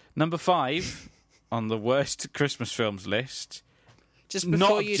list. Number 5 on the worst Christmas films list. Just before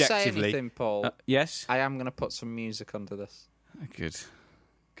not you say objectively. anything, Paul, Yes? I am going to put some music under this. Good.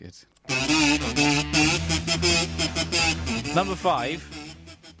 Number 5,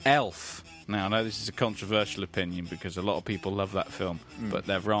 Elf. Now, I know this is a controversial opinion because a lot of people love that film, but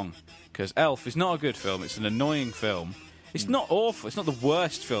they're wrong. Because Elf is not a good film. It's an annoying film. It's not awful. It's not the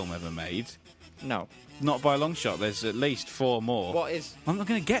worst film ever made. No. Not by a long shot. There's at least 4 more. What is... I'm not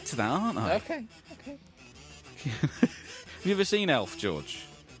going to get to that, aren't I? Okay. Have you ever seen Elf, George?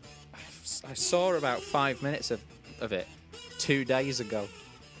 I saw about 5 minutes of it 2 days ago.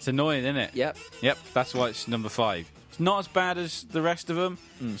 It's annoying, isn't it? Yep. That's why it's number 5. It's not as bad as the rest of them,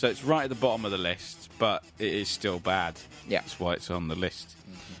 so it's right at the bottom of the list, but it is still bad. Yeah. That's why it's on the list.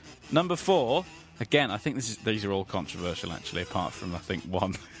 Number 4, again, I think these are all controversial, actually, apart from, I think,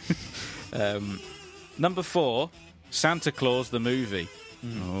 one. Number 4, Santa Claus the movie.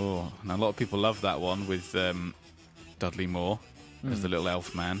 Oh, and a lot of people love that one with Dudley Moore as the little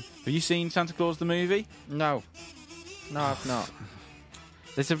elf man. Have you seen Santa Claus the movie? No, I've not.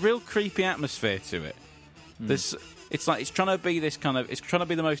 There's a real creepy atmosphere to it. It's like it's trying to be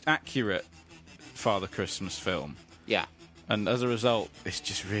the most accurate Father Christmas film. Yeah. And as a result, it's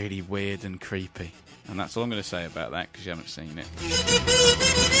just really weird and creepy. And that's all I'm going to say about that because you haven't seen it.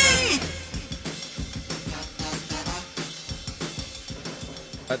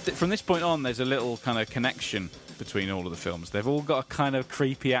 From this point on, there's a little kind of connection between all of the films. They've all got a kind of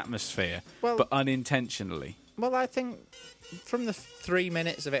creepy atmosphere, but unintentionally. Well, I think from the 3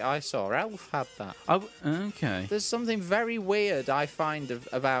 minutes of it I saw, Elf had that. Okay. There's something very weird I find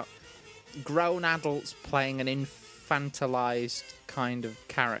about grown adults playing an infantilized kind of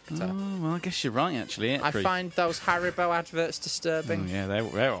character. Oh, well, I guess you're right, actually. I find those Haribo adverts disturbing. Yeah,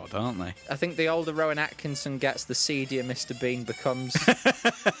 they're odd, aren't they? I think the older Rowan Atkinson gets, the seedier Mr. Bean becomes.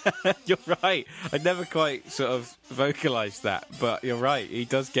 You're right. I never quite sort of vocalised that, but you're right. He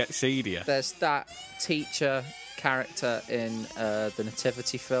does get seedier. There's that teacher character in the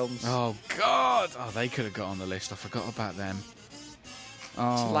Nativity films. Oh, God! Oh, they could have got on the list. I forgot about them.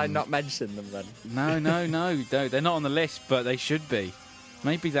 Oh. Shall I not mention them then? No, they're not on the list, but they should be.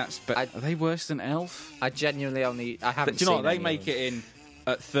 Maybe that's... Are they worse than Elf? I genuinely I haven't Do you know seen what? They any make of it in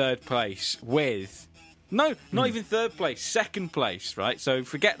at 3rd place with... No, not even 3rd place. 2nd place, right? So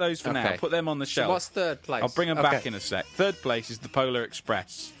forget those for now. Put them on the shelf. So what's 3rd place? I'll bring them back in a sec. 3rd place is the Polar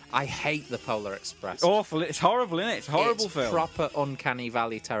Express. I hate the Polar Express. Awful. It's horrible, isn't it? It's a horrible film. Proper Uncanny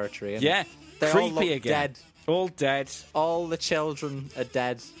Valley territory. Isn't Yeah. it? They Creepy all look again. Dead. All dead. All the children are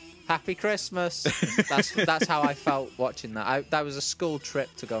dead. Happy Christmas. That's how I felt watching that. That was a school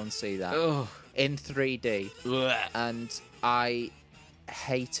trip to go and see that in 3D, and I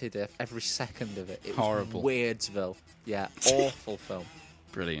hated it every second of it. It was horrible. Weirdsville. Yeah, awful film.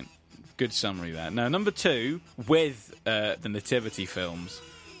 Brilliant. Good summary there. Now, number 2 with the Nativity films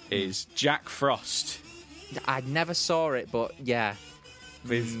is Jack Frost. I never saw it, but yeah.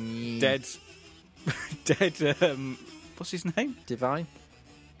 with Mm. dead. What's his name? Divine?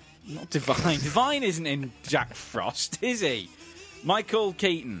 Not Divine. Divine isn't in Jack Frost, is he? Michael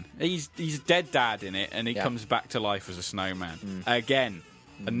Keaton. He's dead dad in it, and he Yeah. comes back to life as a snowman. Again,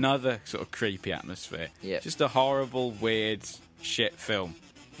 another sort of creepy atmosphere. Yeah. Just a horrible, weird, shit film,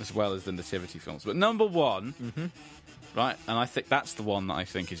 as well as the nativity films. But number one, right, and I think that's the one that I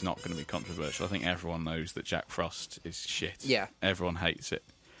think is not going to be controversial. I think everyone knows that Jack Frost is shit. Yeah. Everyone hates it.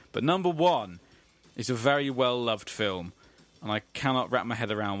 But number one is a very well-loved film, and I cannot wrap my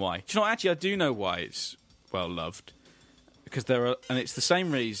head around why. Do you know what? Actually, I do know why it's well-loved. Because and it's the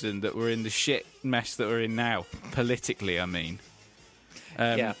same reason that we're in the shit mess that we're in now, politically, I mean.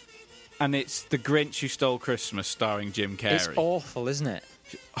 Yeah. And it's The Grinch Who Stole Christmas, starring Jim Carrey. It's awful, isn't it?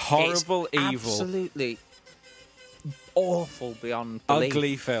 Horrible, It's evil, absolutely awful beyond belief.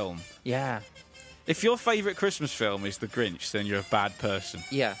 ugly film. Yeah. If your favourite Christmas film is The Grinch, then you're a bad person.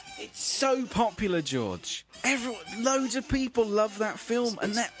 Yeah. It's so popular, George. Loads of people love that film,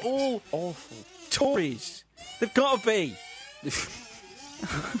 and they're all Awful. Tories. They've got to be.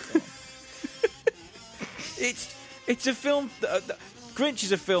 It's a film. Grinch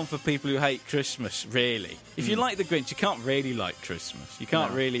is a film for people who hate Christmas. Really, if you like The Grinch, you can't really like Christmas. You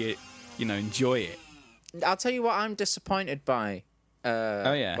can't really, enjoy it. I'll tell you what I'm disappointed by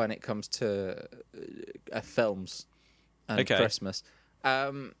yeah. when it comes to films and Okay. Christmas.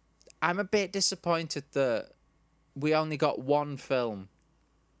 I'm a bit disappointed that we only got one film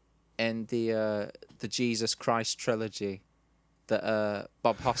in the Jesus Christ trilogy that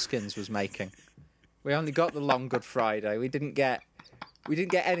Bob Hoskins was making. We only got The Long Good Friday. We didn't get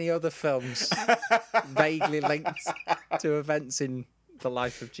any other films vaguely linked to events in the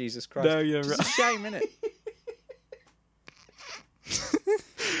life of Jesus Christ. No, you're It's right. a shame, isn't it?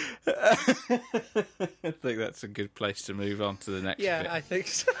 I think that's a good place to move on to the next Yeah, bit. I think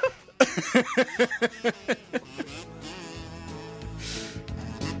so.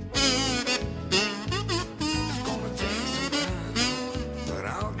 But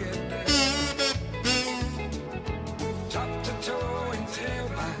I'll get there. Top to toe in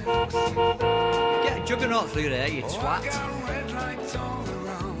tailbacks. Get a juggernaut through there, you I twat. got red lights all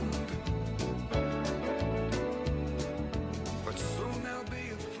around. But soon there'll be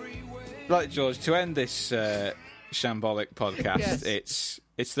a freeway. Right, George, to end this shambolic podcast, Yes.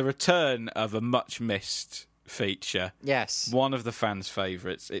 it's the return of a much missed feature. Yes. One of the fans'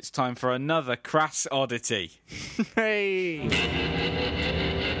 favourites. It's time for another crass oddity. Hey.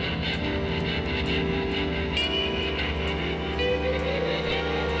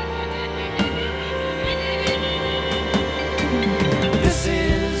 This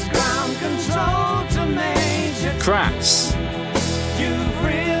is ground control to Major. Crass. You've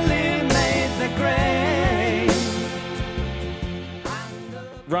really made the grade.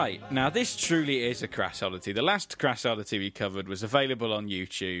 Right, now this truly is a crass oddity. The last crass oddity we covered was available on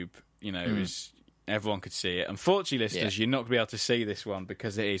YouTube. It was, everyone could see it. Unfortunately, listeners, you're not going to be able to see this one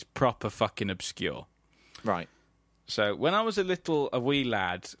because it is proper fucking obscure. Right. So, when I was a wee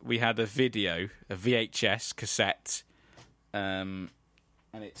lad, we had a video, a VHS cassette, and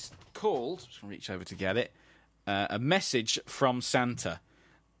it's called, just going to reach over to get it, A Message from Santa.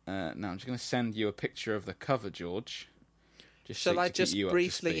 Now, I'm just going to send you a picture of the cover, George. Shall I just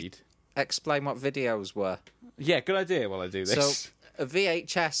briefly explain what videos were? Yeah, good idea while I do this. So, a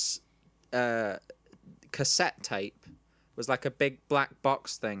VHS cassette tape was like a big black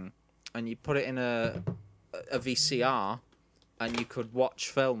box thing, and you put it in a VCR, and you could watch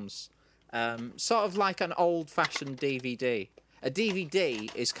films. Sort of like an old-fashioned DVD. A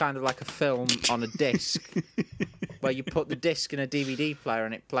DVD is kind of like a film on a disc, where you put the disc in a DVD player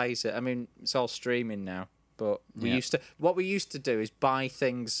and it plays it. I mean, it's all streaming now, but what we used to do is buy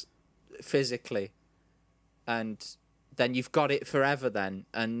things physically, and then you've got it forever then,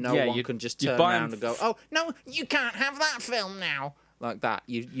 and no one can just turn around and go, oh, no, you can't have that film now. Like that.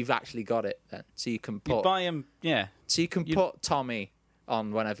 You've actually got it then. So you can You put buy them, yeah. So you can put Tommy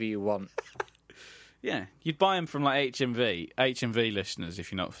on whenever you want. Yeah, you'd buy them from like HMV. HMV listeners,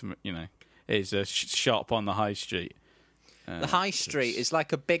 if you're not, is a shop on the high street. The high street is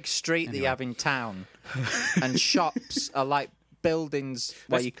like a big street that you have in town, and shops are like buildings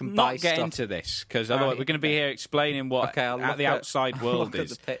where Let's you can not buy get stuff. into this because otherwise we're going to be here explaining what Okay, I'll look the at- outside I'll world look at is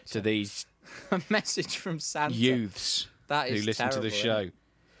the picture. to these A message from Santa. youths That who is listen to the terrible,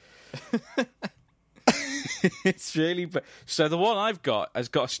 show. It's really so the one I've got has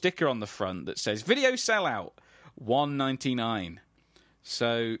got a sticker on the front that says "Video sellout, $1.99."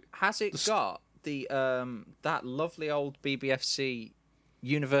 So Has it got the that lovely old BBFC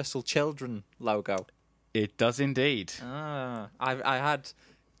Universal Children logo? It does indeed. I had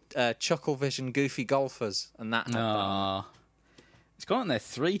Chucklevision Goofy Golfers, and that had that. Ah, it's got on there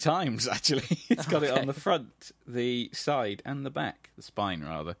 3 times actually. It's got it on the front, the side, and the back, the spine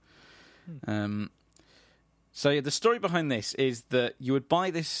rather. So yeah, the story behind this is that you would buy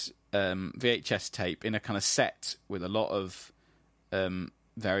this VHS tape in a kind of set with a lot of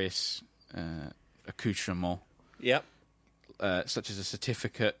various accoutrements. Yep. Such as a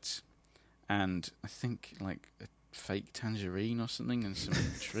certificate and I think like a fake tangerine or something and some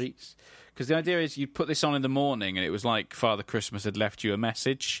treats. Because the idea is you'd put this on in the morning and it was like Father Christmas had left you a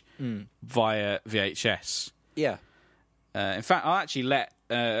message via VHS. Yeah. In fact, I actually let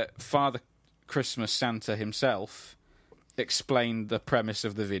Father Christmas Santa himself explain the premise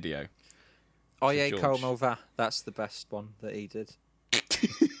of the video. Oye George. como va. That's the best one that he did.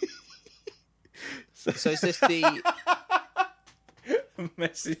 So is this the...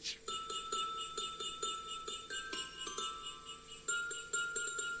 message?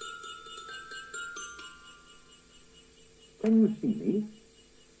 Can you see me?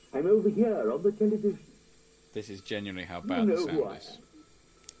 I'm over here on the television. This is genuinely how bad the sound is.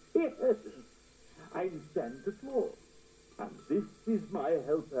 Yes, I'm Santa Claus, and this is my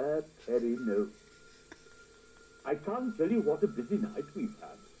helper, Perry Nose. I can't tell you what a busy night we've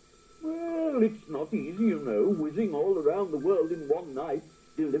had. Well, it's not easy, you know, whizzing all around the world in one night,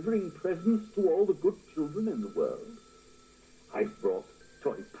 delivering presents to all the good children in the world. I've brought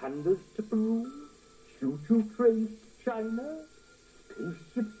toy pandas to Peru, choo-choo trains to China,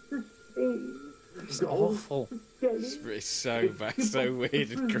 spaceships to Spain. It's awful. It's so bad, so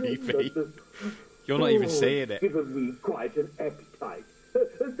weird and creepy. You're not even seeing it. Given me quite an appetite.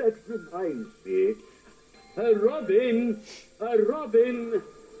 That reminds me. Robin! Robin!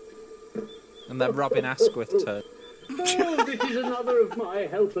 And then Robin Asquith turned. Oh, this is another of my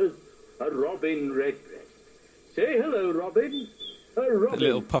helpers, a Robin Redbreast. Say hello, Robin. Robin. The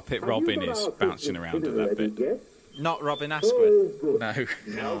little puppet Robin is bouncing around a that bit. Yes? Not Robin Asquith. Oh, good. No.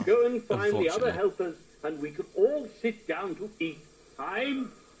 Now go and find the other Unfortunately. helpers, and we can all sit down to eat. I'm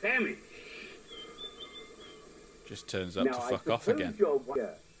famished. Just turns up Now, to I fuck off suppose again. you're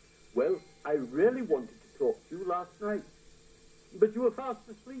here. Well, I really wanted to talk to you last night, but you were fast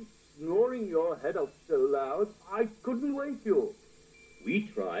asleep, snoring your head off so loud, I couldn't wake you. We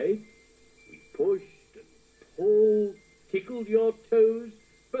tried. We pushed and pulled, tickled your toes,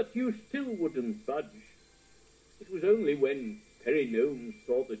 but you still wouldn't budge. It was only when Perry Gnome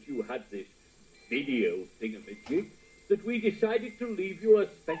saw that you had this video thingamajig that we decided to leave you a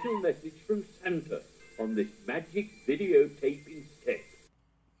special message from Santa on this magic videotape instead.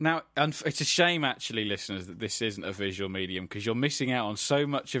 Now, it's a shame, actually, listeners, that this isn't a visual medium, because you're missing out on so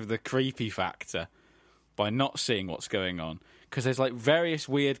much of the creepy factor by not seeing what's going on. Because there's, like, various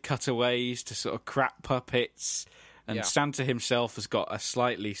weird cutaways to sort of crap puppets, and Santa himself has got a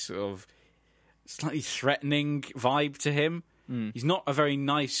slightly threatening vibe to him. He's not a very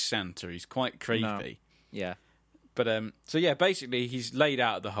nice Santa. He's quite creepy. No. Yeah. But, so yeah, basically, he's laid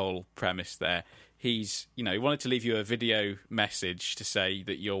out the whole premise there. He wanted to leave you a video message to say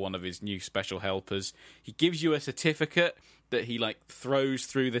that you're one of his new special helpers. He gives you a certificate that he, like, throws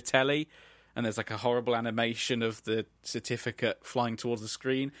through the telly, and there's, like, a horrible animation of the certificate flying towards the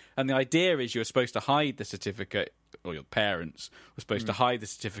screen. And the idea is you're supposed to hide the certificate, or your parents were supposed to hide the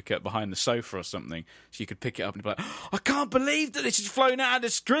certificate behind the sofa or something, so you could pick it up and be like, I can't believe that this has flown out of the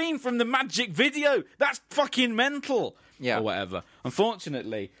screen from the magic video. That's fucking mental. Yeah. Or whatever.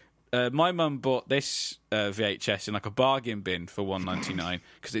 Unfortunately, my mum bought this VHS in like a bargain bin for $1.99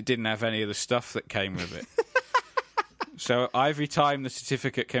 because it didn't have any of the stuff that came with it. So every time the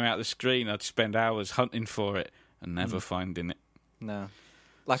certificate came out of the screen, I'd spend hours hunting for it and never finding it. No.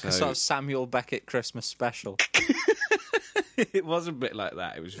 Like a sort of Samuel Beckett Christmas special. It was a bit like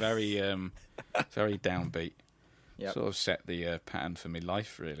that. It was very, very downbeat. Yep. Sort of set the pattern for my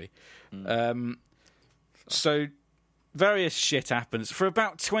life, really. So various shit happens. For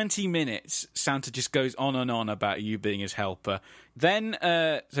about 20 minutes, Santa just goes on and on about you being his helper. Then,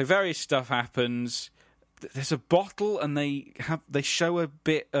 so various stuff happens. There's a bottle, and they show a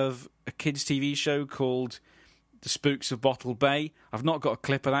bit of a kids' TV show called The Spooks of Bottle Bay. I've not got a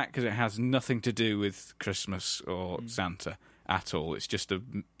clip of that because it has nothing to do with Christmas or Santa at all. It's just it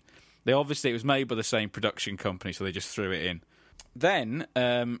was made by the same production company, so they just threw it in. Then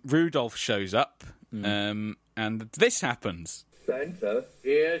Rudolph shows up, and this happens. Santa?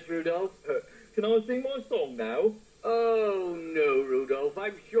 Yes, Rudolph? Can I sing my song now? Oh, no, Rudolph.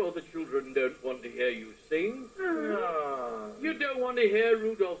 I'm sure the children don't want to hear you sing. You don't want to hear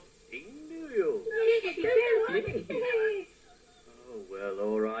Rudolph sing, do you? Oh, well,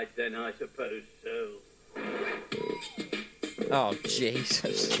 all right then, I suppose so. Oh,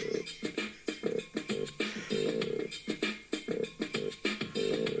 Jesus.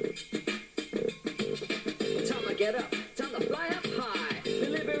 Time to get up, time to fly up high,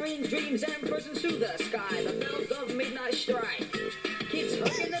 delivering dreams and presents to the sky. The bells of midnight strike. Kids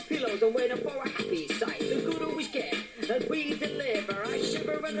hugging their pillows and waiting for a happy sight. The good we get as we deliver. I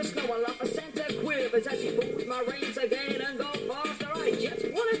shiver in the snow and laugh. A Santa quivers as he pulls my reins again and go faster. I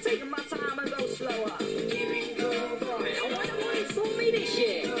just want to take my time and go slower. Giving go right. I wonder why it's for me this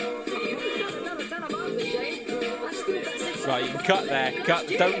year. Another ton of aftershave. I still got 6 Right, you can cut there. Cut.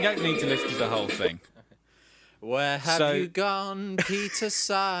 You don't need to listen to the whole thing. Where have So- you gone, Peter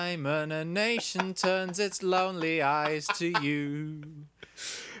Simon? A nation turns its lonely eyes to you.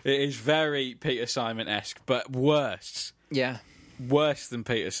 It is very Peter Simon-esque, but worse. Yeah. Worse than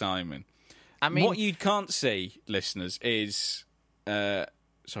Peter Simon. I mean, What you can't see, listeners, is...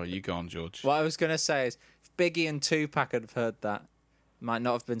 sorry, you go on, George. what I was going to say is, if Biggie and Tupac had heard that, might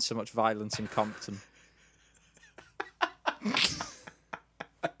not have been so much violence in Compton.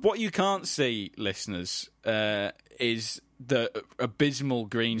 What you can't see, listeners, is the abysmal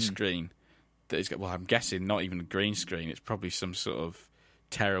green screen that is... Well, I'm guessing not even a green screen. It's probably some sort of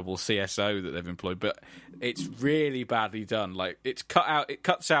terrible CSO that they've employed, but it's really badly done. Like, it's cut out. It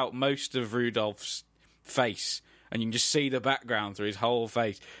cuts out most of Rudolph's face, and you can just see the background through his whole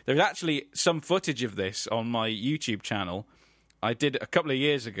face. There's actually some footage of this on my YouTube channel. I did a couple of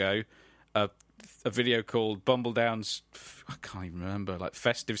years ago a video called Bumbledown's, I can't even remember, like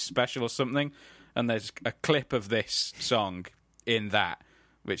Festive Special or something, and there's a clip of this song in that,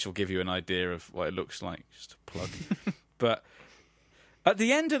 which will give you an idea of what it looks like. Just a plug. But at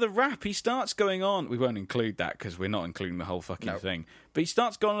the end of the rap, he starts going on. We won't include that because we're not including the whole fucking thing. But he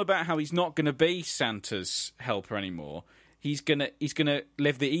starts going on about how he's not going to be Santa's helper anymore. He's gonna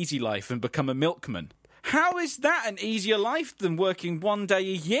live the easy life and become a milkman. How is that an easier life than working 1 day a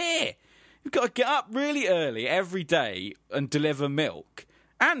year? You've got to get up really early every day and deliver milk.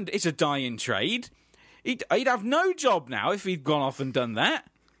 And it's a dying trade. He'd have no job now if he'd gone off and done that.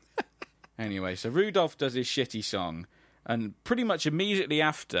 Anyway, so Rudolph does his shitty song, and pretty much immediately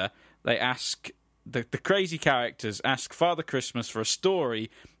after, they ask... The crazy characters ask Father Christmas for a story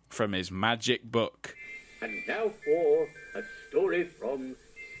from his magic book. And now for a story from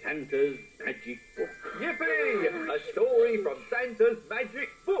Santa's magic book. Yippee! A story from Santa's magic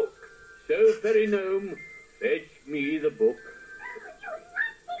book. So, Fairy Gnome, fetch me the book.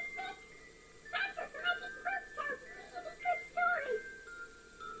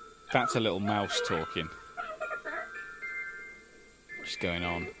 That's a little mouse talking. What's going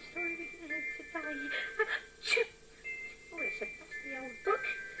on?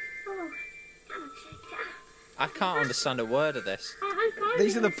 I can't understand a word of this.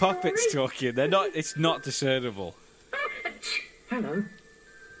 These are the puppets talking. They're not. It's not discernible. Hello,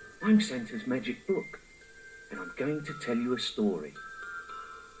 I'm Santa's magic book, and I'm going to tell you a story.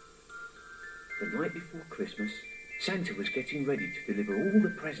 The night before Christmas, Santa was getting ready to deliver all the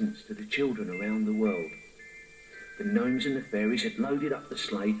presents to the children around the world. The gnomes and the fairies had loaded up the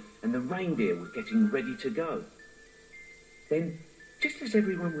sleigh, and the reindeer were getting ready to go. Then, just as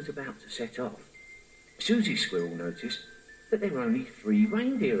everyone was about to set off, Susie Squirrel noticed that there were only 3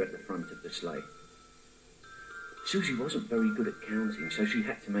 reindeer at the front of the sleigh. Susie wasn't very good at counting, so she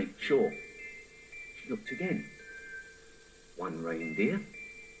had to make sure. She looked again. 1 reindeer,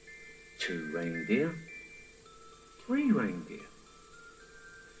 2 reindeer, 3 reindeer.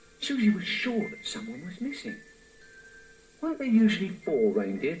 Susie was sure that someone was missing. Weren't there usually 4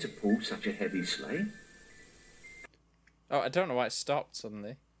 reindeer to pull such a heavy sleigh? Oh, I don't know why it stopped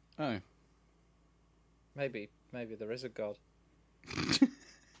suddenly. Oh. Maybe there is a god.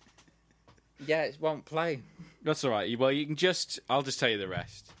 Yeah, it won't play. That's all right. Well, you can just... I'll just tell you the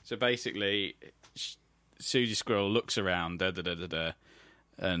rest. So basically, Susie Squirrel looks around,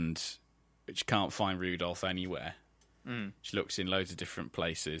 and she can't find Rudolph anywhere. She looks in loads of different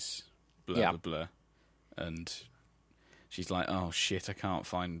places, blah, blah. And she's like, oh, shit, I can't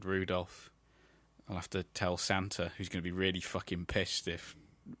find Rudolph. I'll have to tell Santa, who's going to be really fucking pissed if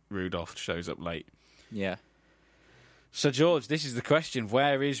Rudolph shows up late. Yeah. So, George, this is the question.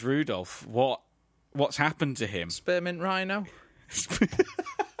 Where is Rudolph? What's happened to him? Spearmint Rhino?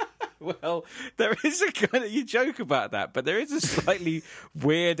 Well, there is a kind of... You joke about that, but there is a slightly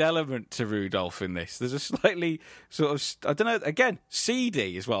weird element to Rudolph in this. There's a slightly sort of... I don't know, again,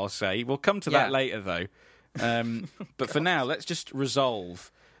 seedy is what I'll say. We'll come to that later, though. But for now, let's just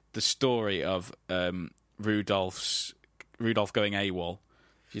resolve the story of Rudolph going AWOL.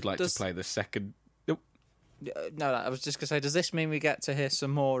 If you'd like to play the second... No, I was just going to say, does this mean we get to hear some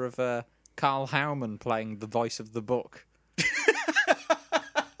more of Carl Howman playing the voice of the book.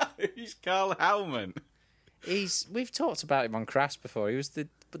 Who's Carl Howman? We've talked about him on Crass before. He was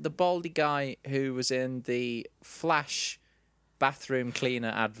the baldy guy who was in the Flash bathroom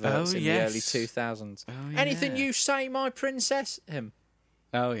cleaner adverts in the early 2000s. Anything you say, my princess? Him.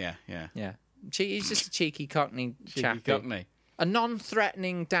 Oh, yeah. He's just a cheeky Cockney chappy. Cockney. A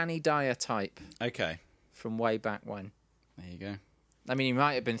non-threatening Danny Dyer type. Okay. From way back when. There you go. I mean, he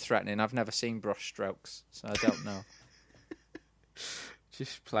might have been threatening. I've never seen brush strokes, so I don't know.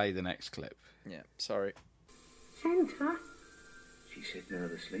 Just play the next clip. Yeah, sorry. Santa, she said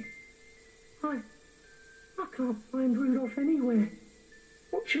nervously. I can't find Rudolph anywhere.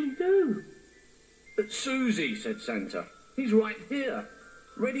 What shall we do? But Susie, said Santa. He's right here,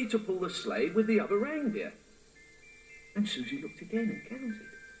 ready to pull the sleigh with the other reindeer. And Susie looked again and counted.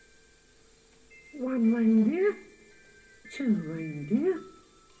 1 reindeer, 2 reindeer,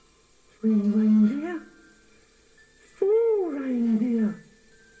 3 reindeer, 4 reindeer.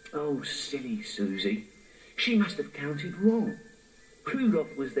 Oh, silly Susie. She must have counted wrong.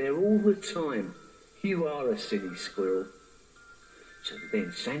 Rudolph was there all the time. You are a silly squirrel. So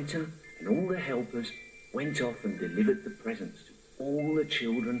then Santa and all the helpers went off and delivered the presents to all the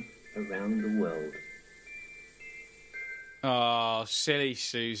children around the world. Oh, silly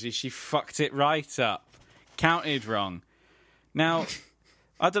Susie. She fucked it right up. Counted wrong. Now,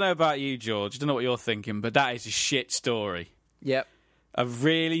 I don't know about you, George. I don't know what you're thinking, but that is a shit story. Yep. A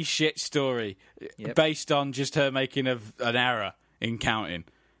really shit story based on just her making an error in counting.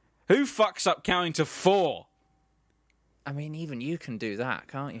 Who fucks up counting to 4? I mean, even you can do that,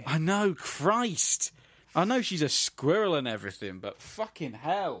 can't you? I know, Christ. I know she's a squirrel and everything, but fucking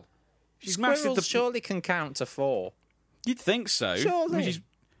hell. Squirrels surely can count to 4. You'd think so. Surely. I mean,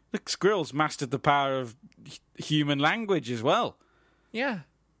 the squirrels mastered the power of human language as well. Yeah.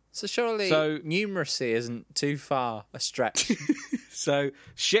 So surely numeracy isn't too far a stretch. So,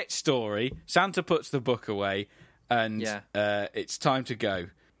 shit story. Santa puts the book away, and it's time to go.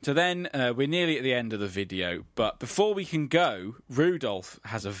 So then, we're nearly at the end of the video, but before we can go, Rudolph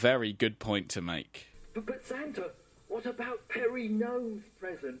has a very good point to make. But Santa, what about Perry Gnome's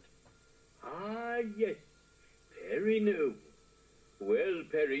present? Ah, yes, Perry Gnome. Well,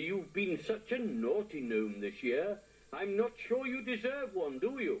 Perry, you've been such a naughty gnome this year. I'm not sure you deserve one,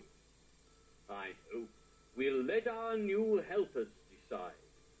 do you? I hope we'll let our new helpers decide.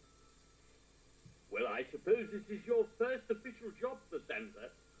 Well, I suppose this is your first official job for Santa.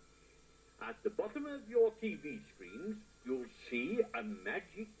 At the bottom of your TV screens, you'll see a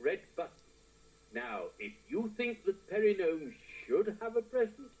magic red button. Now, if you think that Perry Gnome should have a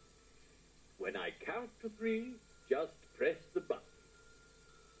present, when I count to 3, just press the button.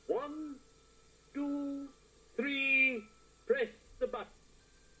 1, 2, 3, press the button.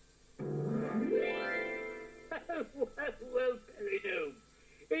 Well, Perry Gnome,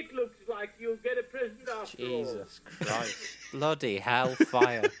 it looks like you'll get a present after all. Jesus Christ. Bloody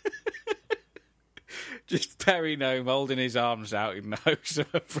hellfire. Just Perry Gnome holding his arms out in the hopes of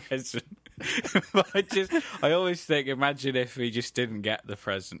a present. I always think, imagine if he just didn't get the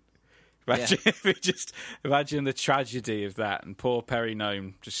present. Imagine the tragedy of that, and poor Perry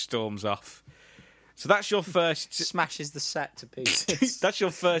Gnome just storms off. So that's your first... Smashes the set to pieces. That's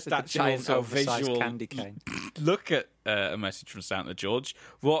your first actual sort of visual candy cane. Look at a message from Santa, George.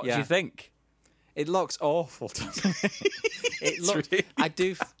 What do you think? It looks awful, doesn't it? It looks... Really...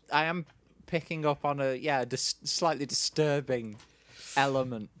 I am picking up on a slightly disturbing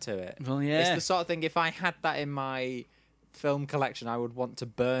element to it. Well, yeah. It's the sort of thing, if I had that in my film collection, I would want to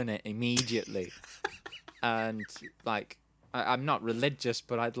burn it immediately. And, like, I'm not religious,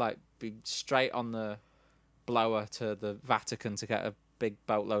 but I'd, like, be straight on the blower to the Vatican to get a big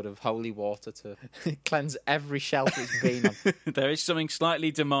boatload of holy water to cleanse every shelf it's been on. There is something slightly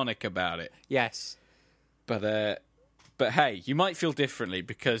demonic about it. Yes. But hey, you might feel differently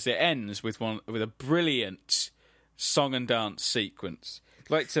because it ends with a brilliant song and dance sequence. I'd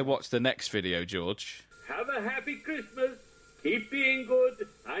like to watch the next video, George. Have a happy Christmas, keep being good,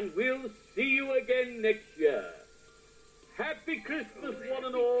 and we'll see you again next year. Happy Christmas, one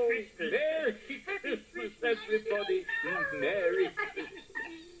and all. Merry Christmas, everybody. Merry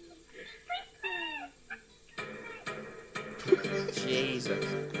Christmas. Jesus.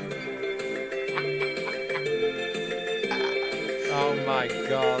 Oh my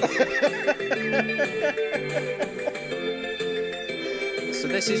God. So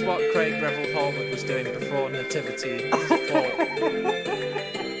this is what Craig Revel Horwood was doing before Nativity 4.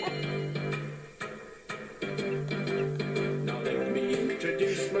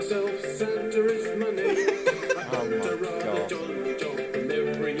 Myself, Santa is my name. Oh my God. And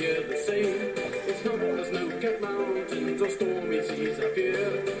every year the same feces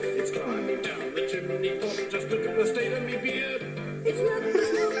appear. It's climbing down the chimney pot. Just look at the state of me beard. It's not the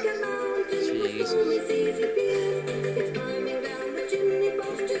Smoky Mountains, the stormy seas it appears. It's climbing down the chimney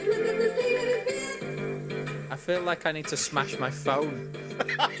pot. Just look at the state of his beard. I feel like I need to smash my phone.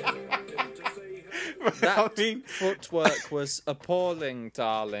 That footwork was appalling,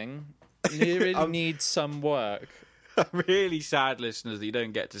 darling. You really need some work. I'm really sad, listeners, that you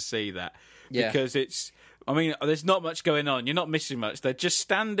don't get to see that. Yeah. Because there's not much going on. You're not missing much. They're just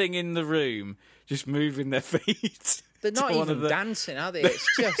standing in the room, just moving their feet. They're not even dancing, are they?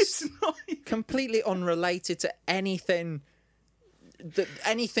 It's just completely unrelated to anything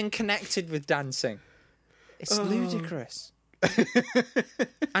connected with dancing. It's ludicrous.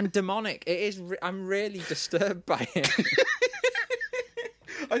 And demonic. It is. I'm really disturbed by it.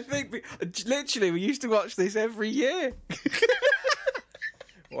 I think, literally, we used to watch this every year.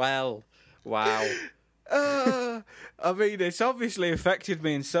 Well, wow. I mean, it's obviously affected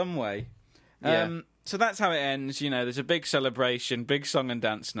me in some way. Yeah. So that's how it ends. There's a big celebration, big song and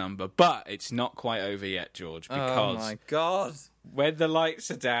dance number, but it's not quite over yet, George, because oh my God. when the lights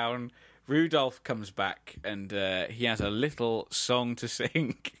are down, Rudolph comes back and he has a little song to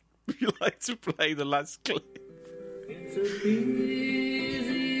sing. Would you like to play the last clip? It's a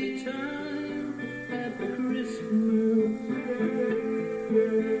busy time at the Christmas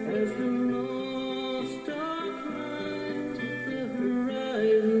as the North Star climbs the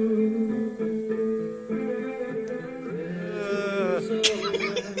horizon.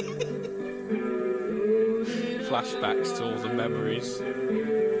 Flashbacks to all the memories.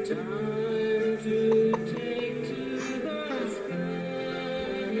 Time to take to the sky.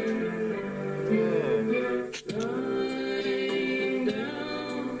 Flying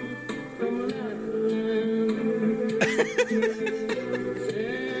down from Lapland.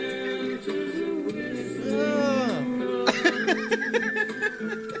 Santa's a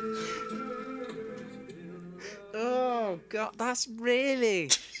Oh God, that's really.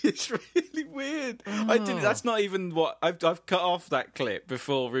 It's really weird. That's not even what I've cut off that clip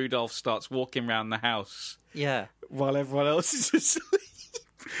before Rudolph starts walking around the house. Yeah. While everyone else is asleep,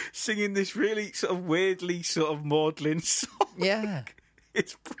 singing this really sort of weirdly sort of maudlin song. Yeah.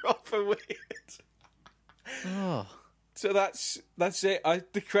 It's proper weird. Oh. So that's it.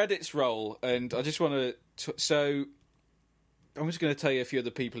 The credits roll, and I just want to. So I'm just going to tell you a few of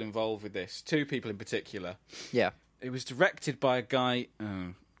the people involved with this. Two people in particular. Yeah. It was directed by a guy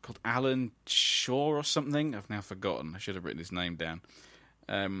called Alan Shaw or something. I've now forgotten. I should have written his name down.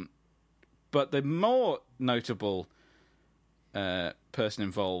 But the more notable person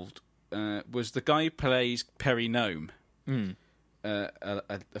involved was the guy who plays Perry Gnome, a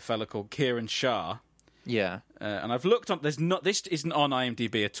fella called Kieran Shah. Yeah. And I've looked on. This isn't on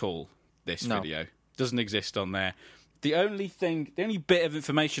IMDb at all. This video doesn't exist on there. The only bit of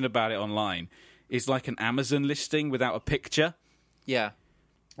information about it online is like an Amazon listing without a picture. Yeah.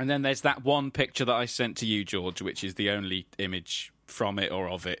 And then there's that one picture that I sent to you, George, which is the only image from it or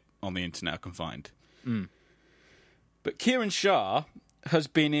of it on the internet I can find. But Kieran Shah has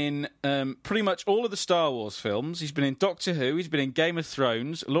been in pretty much all of the Star Wars films. He's been in Doctor Who, he's been in Game of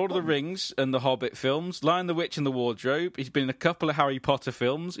Thrones, Lord of the Rings and the Hobbit films, Lion the Witch and the Wardrobe. He's been in a couple of Harry Potter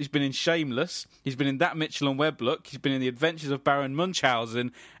films. He's been in Shameless. He's been in That Mitchell and Webb Look. He's been in The Adventures of Baron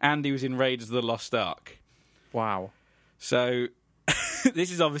Munchausen, and he was in Raiders of the Lost Ark. Wow. So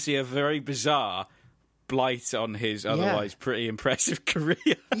this is obviously a very bizarre blight on his otherwise pretty impressive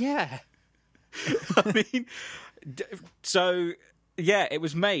career. Yeah. I mean, so yeah, it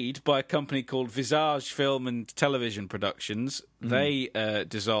was made by a company called Visage Film and Television Productions. They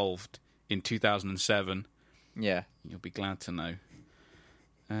dissolved in 2007. Yeah. You'll be glad to know.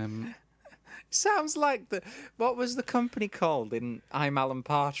 Sounds like what was the company called in I'm Alan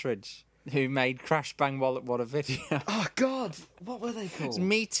Partridge, who made Crash Bang Wallop What a Video? Oh, God. What were they called? It's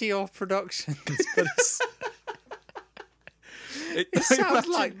Meteor Productions. But it sounds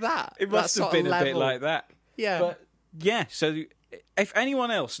like that. It must have been a bit like that. Yeah. But, yeah, so if anyone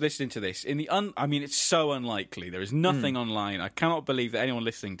else listening to this, I mean, it's so unlikely. There is nothing online. I cannot believe that anyone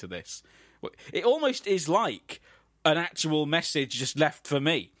listening to this. It almost is like an actual message just left for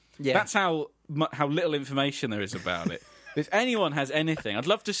me. Yeah. That's how little information there is about it. If anyone has anything, I'd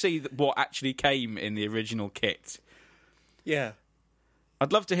love to see what actually came in the original kit. Yeah.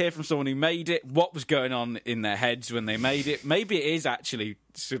 I'd love to hear from someone who made it, what was going on in their heads when they made it. Maybe it is actually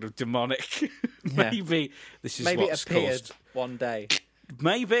sort of demonic. Yeah. Maybe this is Maybe what's it appeared caused. one day.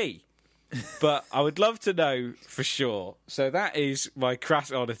 Maybe. But I would love to know for sure. So that is my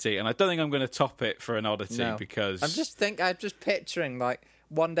crass oddity, and I don't think I'm going to top it for an oddity because... I'm just picturing, like,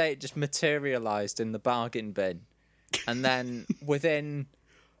 one day it just materialised in the bargain bin. and then within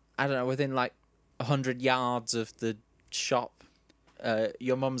like 100 yards of the shop,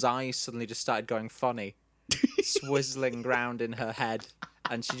 your mum's eyes suddenly just started going funny, swizzling round in her head,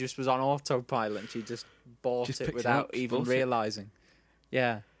 and she just was on autopilot, and she just bought Just it picked it without up, even bought it. realising.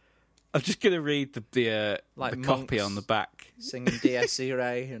 Yeah, I'm just going to read the Like copy monks on the back. singing Dies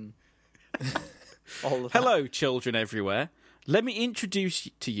Irae and all of that. Hello, children everywhere. Let me introduce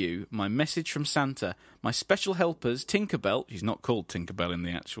to you my message from Santa. My special helpers, Tinkerbell. She's not called Tinkerbell in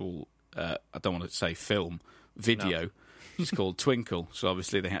the actual, I don't want to say film, video. No. She's called Twinkle. So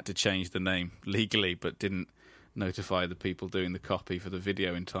obviously they had to change the name legally, but didn't notify the people doing the copy for the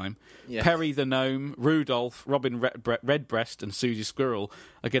video in time. Yeah. Perry the Gnome, Rudolph, Robin Redbreast, and Susie Squirrel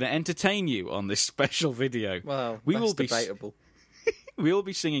are going to entertain you on this special video. Well, we that's will be debatable. We will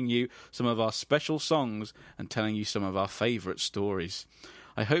be singing you some of our special songs and telling you some of our favourite stories.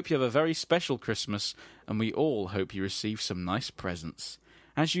 I hope you have a very special Christmas, and we all hope you receive some nice presents.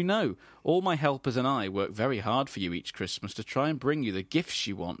 As you know, all my helpers and I work very hard for you each Christmas to try and bring you the gifts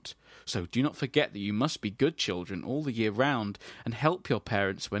you want. So do not forget that you must be good children all the year round and help your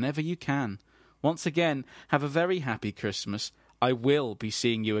parents whenever you can. Once again, have a very happy Christmas. I will be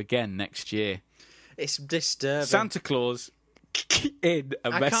seeing you again next year. It's disturbing. Santa Claus in a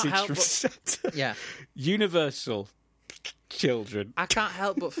I can't message help from but- Santa. Yeah. Universal children. I can't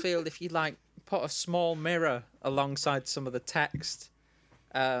help but feel if you like put a small mirror alongside some of the text,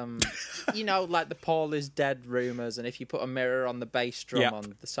 you know, like the Paul is dead rumours, and if you put a mirror on the bass drum Yep. on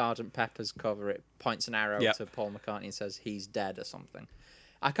the Sgt. Pepper's cover, it points an arrow Yep. to Paul McCartney and says he's dead or something.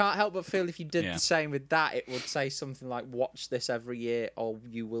 I can't help but feel if you did Yeah. the same with that, it would say something like "Watch this every year, or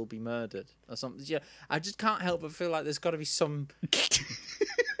you will be murdered" or something. Yeah, I just can't help but feel like there's got to be some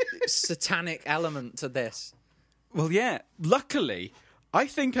satanic element to this. Well, yeah. Luckily, I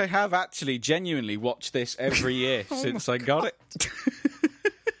think I have actually genuinely watched this every year since I got it.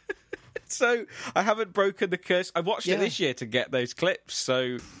 So I haven't broken the curse. I watched it Yeah. this year to get those clips.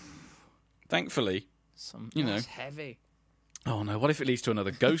 So thankfully, you know. That's heavy. Oh no! What if it leads to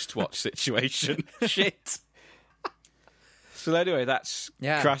another Ghost Watch situation? Shit. So anyway, that's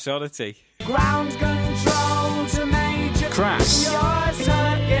Yeah. Crass Oddity. Ground control to Major. Crass. Your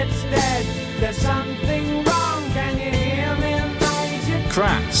circuit's dead. There's something wrong. Can you hear me, Major?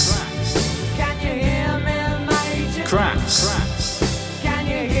 Crass. Can you hear me, Major? Crass. Can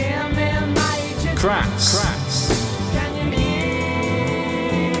you hear me, Major? Crass. Can you hear?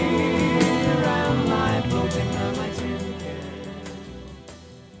 Am I floating on my tin can?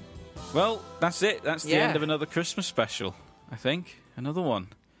 Well, that's it. That's the Yeah. end of another Christmas special, I think. Another one.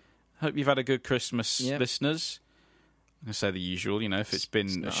 Hope you've had a good Christmas, Yep. listeners. I'm going to say the usual, you know, if it's been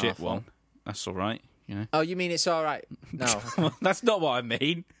a not shit our fault. one, that's all right, you know. Oh, you mean it's all right? No, Well, that's not what I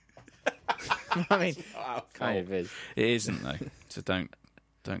mean. I mean kind of is. It isn't, though, so don't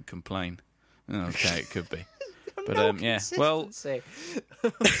complain. Okay, it could be. But, yeah, well, Consistency.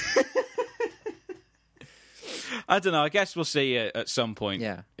 I don't know. I guess we'll see you at some point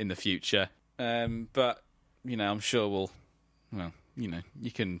Yeah. in the future. But, you know, I'm sure you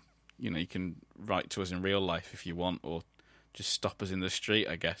can write to us in real life if you want, or just stop us in the street,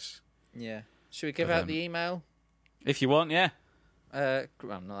 I guess. Yeah. Should we give But, out the email? If you want, yeah. Well,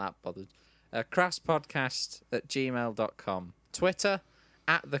 I'm not that bothered. crasspodcast@gmail.com. Twitter,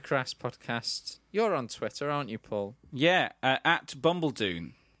 @thecrasspodcast. You're on Twitter, aren't you, Paul? Yeah, at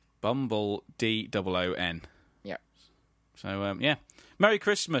Bumbledoon. Bumble DOON. Yeah. So, yeah. Merry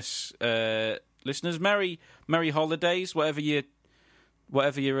Christmas, listeners. Merry holidays, whatever your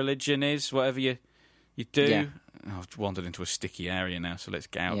religion is, whatever you do. Yeah. Oh, I've wandered into a sticky area now, so let's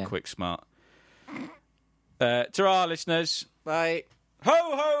get out Yeah. quick, smart. Ta-ra, listeners. Bye. Ho,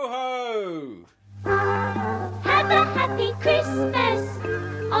 ho, ho! Have a happy Christmas,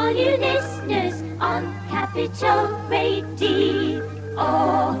 all you listeners on Capital Radio.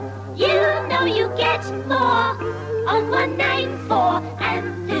 You know you get more on 194,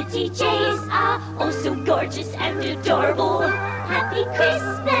 and the DJs are also gorgeous and adorable. Happy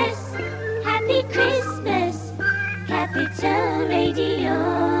Christmas, Capital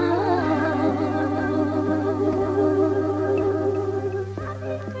Radio.